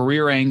amount of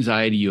career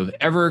anxiety you have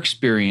ever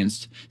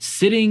experienced,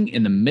 sitting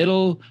in the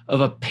middle of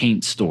a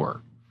paint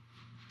store.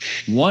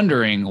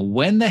 wondering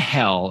when the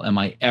hell am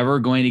I ever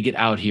going to get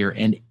out here,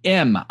 and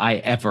am I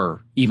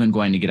ever even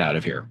going to get out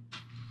of here?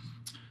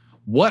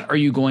 What are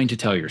you going to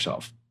tell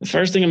yourself? The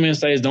first thing I'm going to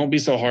say is don't be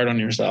so hard on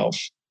yourself.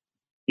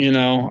 You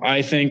know,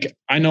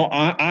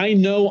 I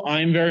know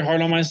I'm very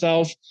hard on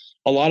myself.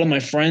 A lot of my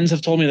friends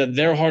have told me that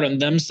they're hard on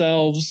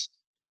themselves.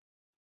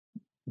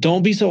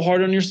 Don't be so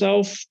hard on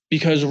yourself,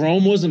 because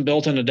Rome wasn't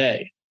built in a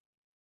day.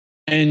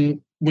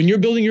 And when you're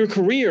building your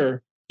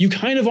career, you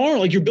kind of are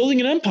like you're building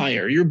an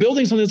empire. You're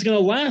building something that's going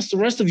to last the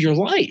rest of your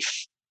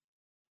life.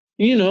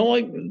 You know,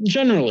 like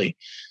generally,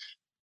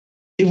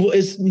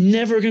 it's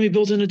never going to be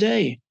built in a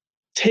day.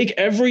 Take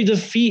every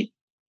defeat,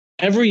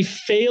 every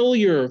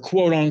failure,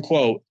 quote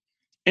unquote,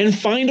 and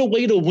find a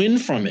way to win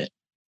from it.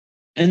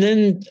 And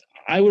then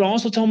I would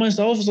also tell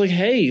myself, it's like,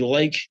 hey,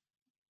 like,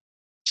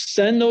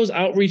 send those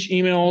outreach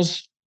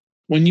emails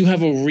when you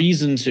have a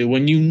reason to,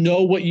 when you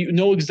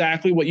know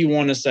exactly what you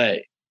want to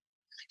say.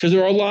 Because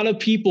there are a lot of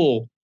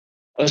people,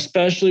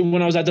 especially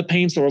when I was at the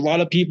paint store, a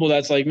lot of people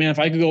that's like, man, if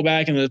I could go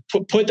back and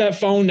put that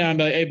phone down,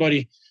 be like, hey,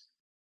 buddy,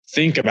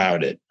 think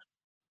about it.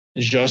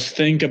 Just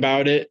think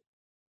about it,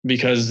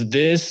 because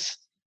this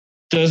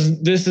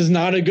is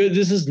not a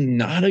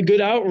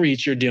good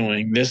outreach you're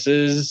doing.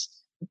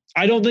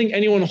 I don't think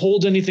anyone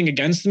holds anything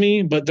against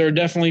me, but there are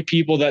definitely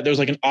people that there's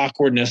like an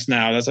awkwardness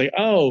now. That's like,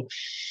 oh,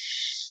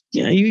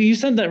 yeah, you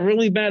sent that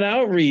really bad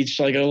outreach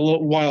like a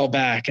little while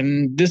back,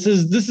 and this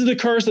is the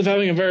curse of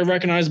having a very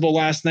recognizable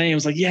last name.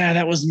 It's like, yeah,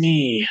 that was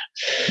me.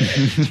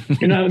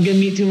 You're not going to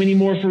meet too many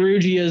more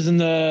Ferrugias in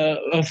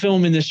the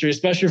film industry,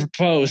 especially for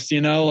post.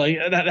 You know, like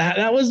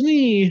that was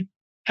me.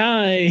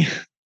 Hi.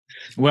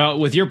 Well,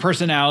 with your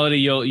personality,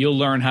 you'll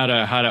learn how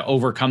to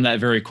overcome that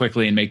very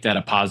quickly and make that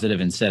a positive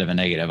instead of a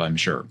negative, I'm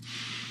sure.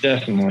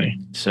 Definitely.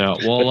 So,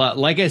 well,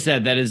 like I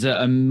said, that is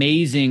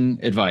amazing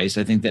advice.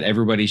 I think that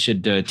everybody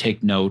should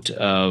take note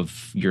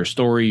of your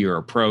story, your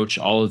approach,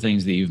 all the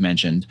things that you've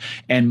mentioned.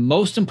 And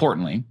most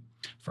importantly,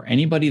 for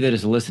anybody that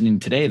is listening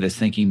today that's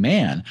thinking,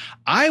 man,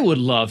 I would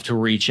love to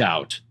reach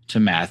out to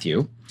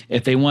Matthew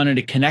if they wanted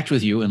to connect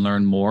with you and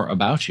learn more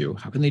about you.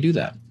 How can they do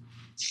that?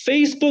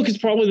 Facebook is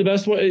probably the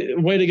best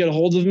way to get a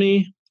hold of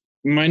me.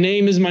 My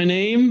name is my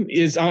name.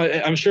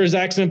 I'm sure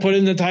Zach's going to put it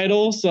in the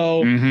title.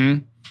 So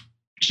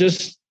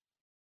just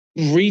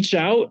reach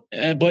out,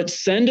 but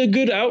send a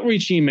good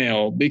outreach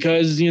email,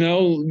 because, you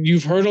know,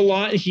 you've heard a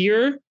lot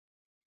here,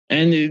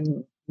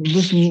 and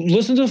just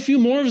listen to a few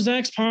more of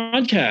Zach's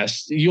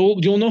podcasts.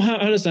 You'll know how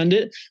to send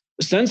it.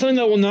 Send something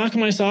that will knock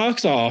my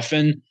socks off,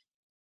 and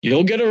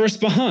you'll get a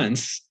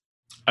response.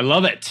 I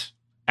love it.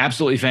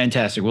 Absolutely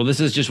fantastic. Well, this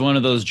is just one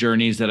of those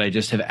journeys that I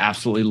just have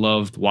absolutely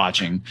loved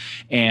watching.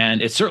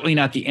 And it's certainly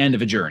not the end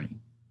of a journey.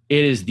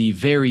 It is the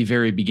very,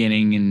 very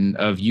beginning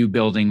of you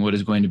building what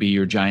is going to be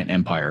your giant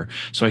empire.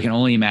 So I can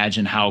only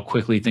imagine how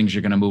quickly things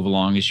are going to move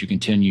along as you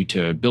continue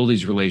to build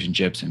these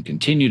relationships and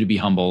continue to be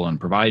humble and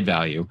provide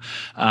value.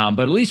 But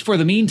at least for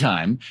the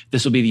meantime,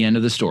 this will be the end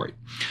of the story.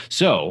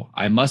 So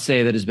I must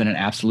say that it's been an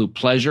absolute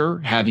pleasure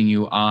having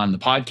you on the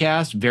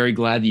podcast. Very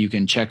glad that you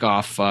can check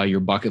off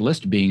your bucket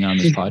list being on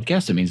this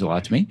podcast. It means a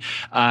lot to me.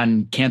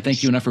 And can't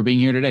thank you enough for being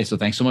here today. So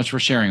thanks so much for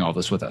sharing all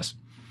this with us.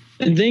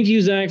 And thank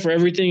you, Zach, for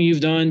everything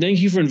you've done. Thank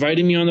you for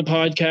inviting me on the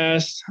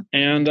podcast.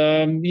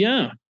 And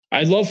yeah,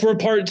 I'd love for a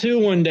part 2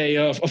 one day,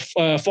 a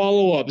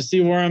follow-up to see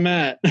where I'm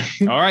at.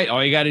 All right.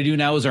 All you got to do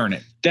now is earn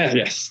it.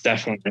 Yes,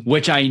 definitely.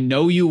 Which I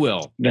know you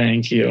will.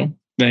 Thank you.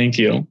 Thank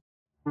you.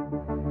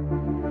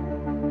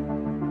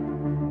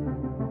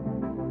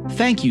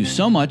 Thank you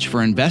so much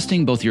for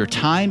investing both your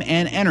time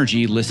and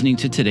energy listening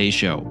to today's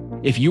show.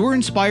 If you were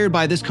inspired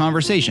by this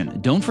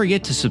conversation, don't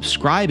forget to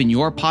subscribe in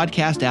your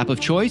podcast app of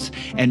choice,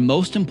 and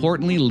most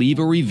importantly, leave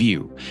a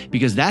review,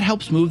 because that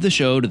helps move the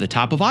show to the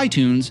top of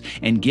iTunes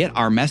and get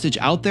our message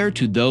out there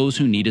to those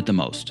who need it the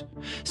most.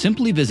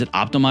 Simply visit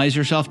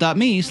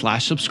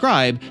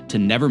optimizeyourself.me/subscribe to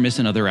never miss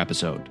another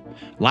episode.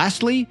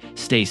 Lastly,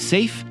 stay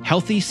safe,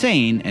 healthy,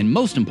 sane, and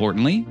most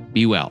importantly,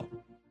 be well.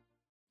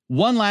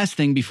 One last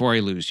thing before I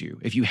lose you.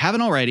 If you haven't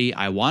already,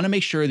 I want to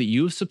make sure that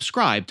you've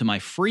subscribed to my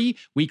free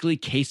weekly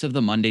Case of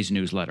the Mondays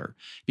newsletter,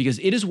 because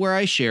it is where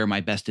I share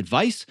my best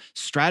advice,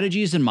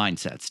 strategies, and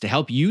mindsets to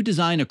help you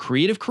design a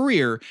creative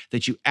career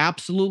that you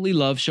absolutely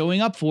love showing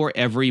up for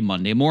every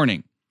Monday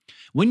morning.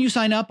 When you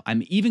sign up,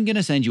 I'm even going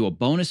to send you a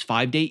bonus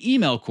 5-day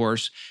email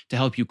course to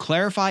help you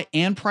clarify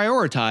and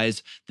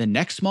prioritize the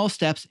next small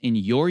steps in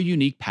your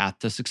unique path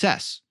to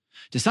success.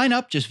 To sign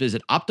up, just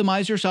visit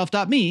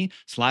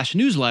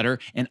optimizeyourself.me/newsletter,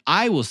 and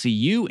I will see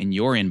you in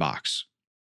your inbox.